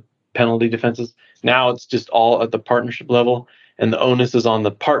all the penalty defenses. Now it's just all at the partnership level, and the onus is on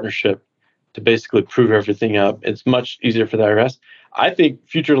the partnership to basically prove everything up. It's much easier for the IRS. I think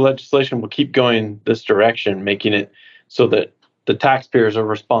future legislation will keep going this direction, making it so that the taxpayers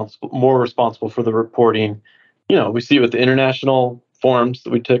are more responsible for the reporting. We see it with the international forms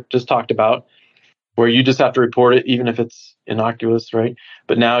that we just talked about, where you just have to report it, even if it's innocuous, right?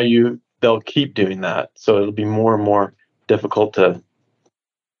 But now they'll keep doing that. So it'll be more and more difficult you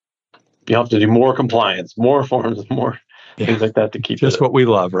have to do more compliance, more forms, more things like that to keep just what we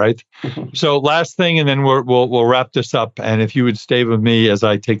love, right? So last thing, and then we'll wrap this up. And if you would stay with me as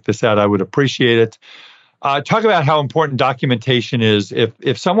I take this out, I would appreciate it. Talk about how important documentation is.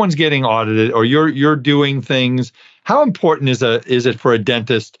 If someone's getting audited or you're doing things, how important is it for a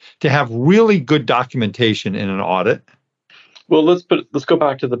dentist to have really good documentation in an audit? Well, let's go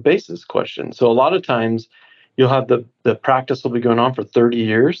back to the basis question. So a lot of times you'll have the practice will be going on for 30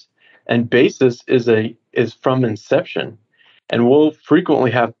 years, and basis is from inception. And we'll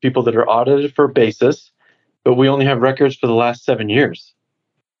frequently have people that are audited for basis, but we only have records for the last 7 years.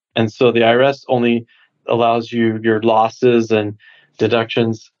 And so the IRS only allows you your losses and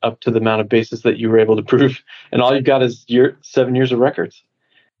deductions up to the amount of basis that you were able to prove. And all you've got is 7 years of records.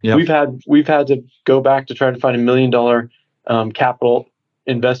 Yep. We've had to go back to try to find $1 million capital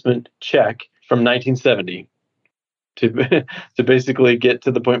investment check from 1970 to basically get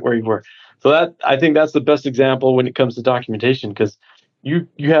to the point where you were. So I think that's the best example when it comes to documentation, because I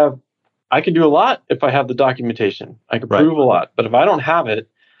can do a lot if I have the documentation. I can prove a lot, but if I don't have it,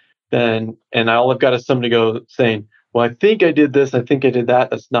 then all I've got is somebody go saying, well, I think I did this, I think I did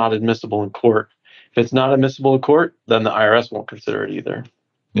that. That's not admissible in court. If it's not admissible in court, then the IRS won't consider it either.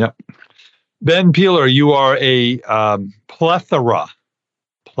 Yeah. Ben Peeler, you are a plethora,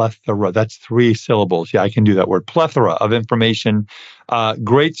 that's 3 syllables. Yeah, I can do that word. Plethora of information.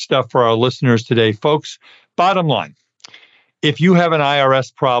 Great stuff for our listeners today. Folks, bottom line, if you have an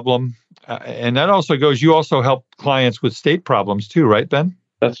IRS problem, and that also goes, you also help clients with state problems too, right, Ben?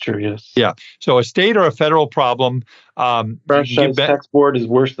 That's true, yes. Yeah. So a state or a federal problem. Franchise tax board is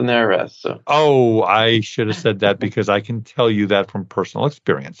worse than the IRS. So. Oh, I should have said that because I can tell you that from personal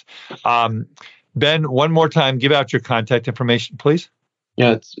experience. Ben, one more time, give out your contact information, please.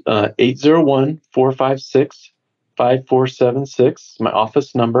 Yeah, it's 801-456-5476, my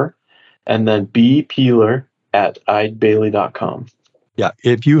office number, and then bpeeler@eidbailey.com. Yeah,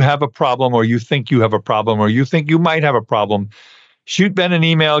 if you have a problem or you think you have a problem or you think you might have a problem, shoot Ben an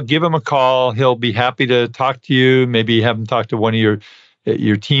email, give him a call. He'll be happy to talk to you, maybe have him talk to one of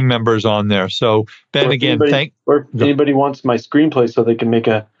your team members on there. So, Ben, if anybody wants my screenplay so they can make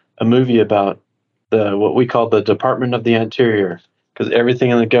a movie about what we call the Department of the Interior, because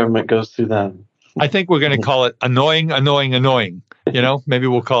everything in the government goes through them. I think we're going to call it annoying. Maybe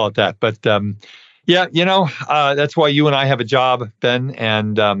we'll call it that. But that's why you and I have a job, Ben,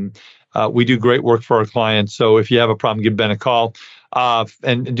 and we do great work for our clients. So if you have a problem, give Ben a call.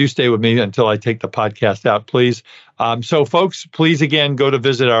 And do stay with me until I take the podcast out, please. So folks, please again, go to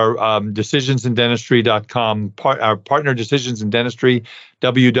visit our decisionsindentistry.com, our partner Decisions in Dentistry,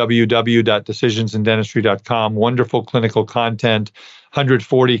 www.decisionsindentistry.com. Wonderful clinical content,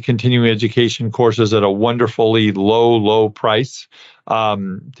 140 continuing education courses at a wonderfully low price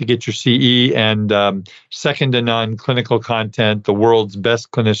to get your CE, and second to none clinical content, the world's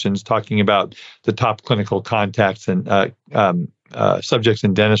best clinicians talking about the top clinical contacts and subjects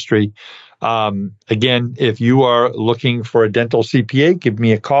in dentistry. Again, if you are looking for a dental CPA, give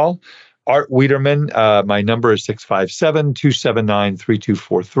me a call. Art Wiederman, my number is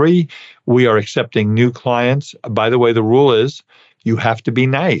 657-279-3243. We are accepting new clients. By the way, the rule is you have to be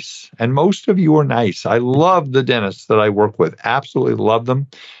nice. And most of you are nice. I love the dentists that I work with. Absolutely love them.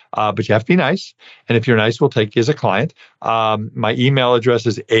 But you have to be nice. And if you're nice, we'll take you as a client. My email address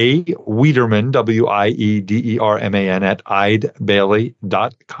is awiederman, WIEDERMAN,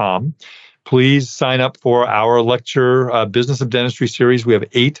 @eidbailey.com. Please sign up for our lecture, Business of Dentistry series. We have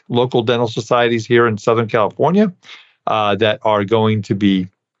 8 local dental societies here in Southern California that are going to be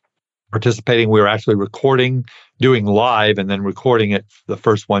participating. We're actually recording, doing live, and then recording it, the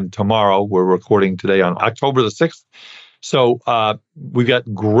first one tomorrow. We're recording today on October the 6th. So we've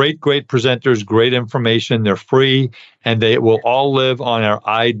got great presenters, great information. They're free, and they will all live on our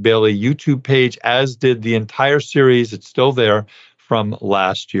Eide Bailly YouTube page, as did the entire series. It's still there from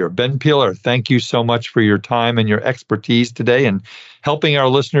last year. Ben Peeler, thank you so much for your time and your expertise today and helping our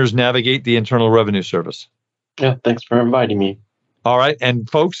listeners navigate the Internal Revenue Service. Yeah, thanks for inviting me. All right. And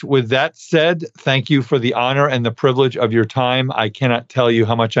folks, with that said, thank you for the honor and the privilege of your time. I cannot tell you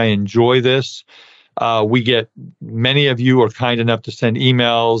how much I enjoy this. Many of you are kind enough to send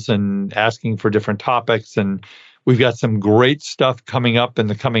emails and asking for different topics. And we've got some great stuff coming up in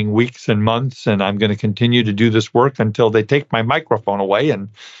the coming weeks and months. And I'm going to continue to do this work until they take my microphone away. And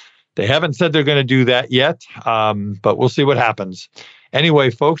they haven't said they're going to do that yet, but we'll see what happens. Anyway,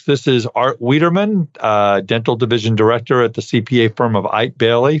 folks, this is Art Wiederman, Dental Division Director at the CPA firm of Eide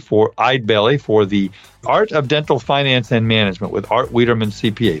Bailly for the Art of Dental Finance and Management with Art Wiederman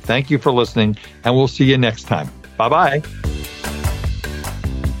CPA. Thank you for listening, and we'll see you next time. Bye-bye.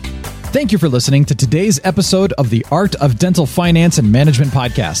 Thank you for listening to today's episode of the Art of Dental Finance and Management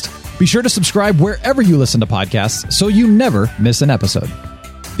podcast. Be sure to subscribe wherever you listen to podcasts so you never miss an episode.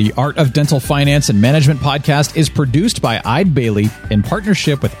 The Art of Dental Finance and Management podcast is produced by Eide Bailly in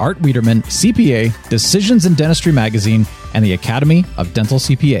partnership with Art Wiederman, CPA, Decisions in Dentistry Magazine, and the Academy of Dental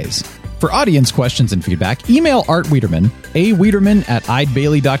CPAs. For audience questions and feedback, email Art Wiederman,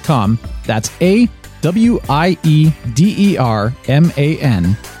 awiederman@eidebailly.com. That's AWIEDERMAN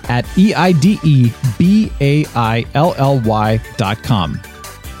 @EIDEBAILLY.com.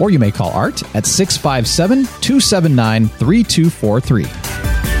 Or you may call Art at 657-279-3243.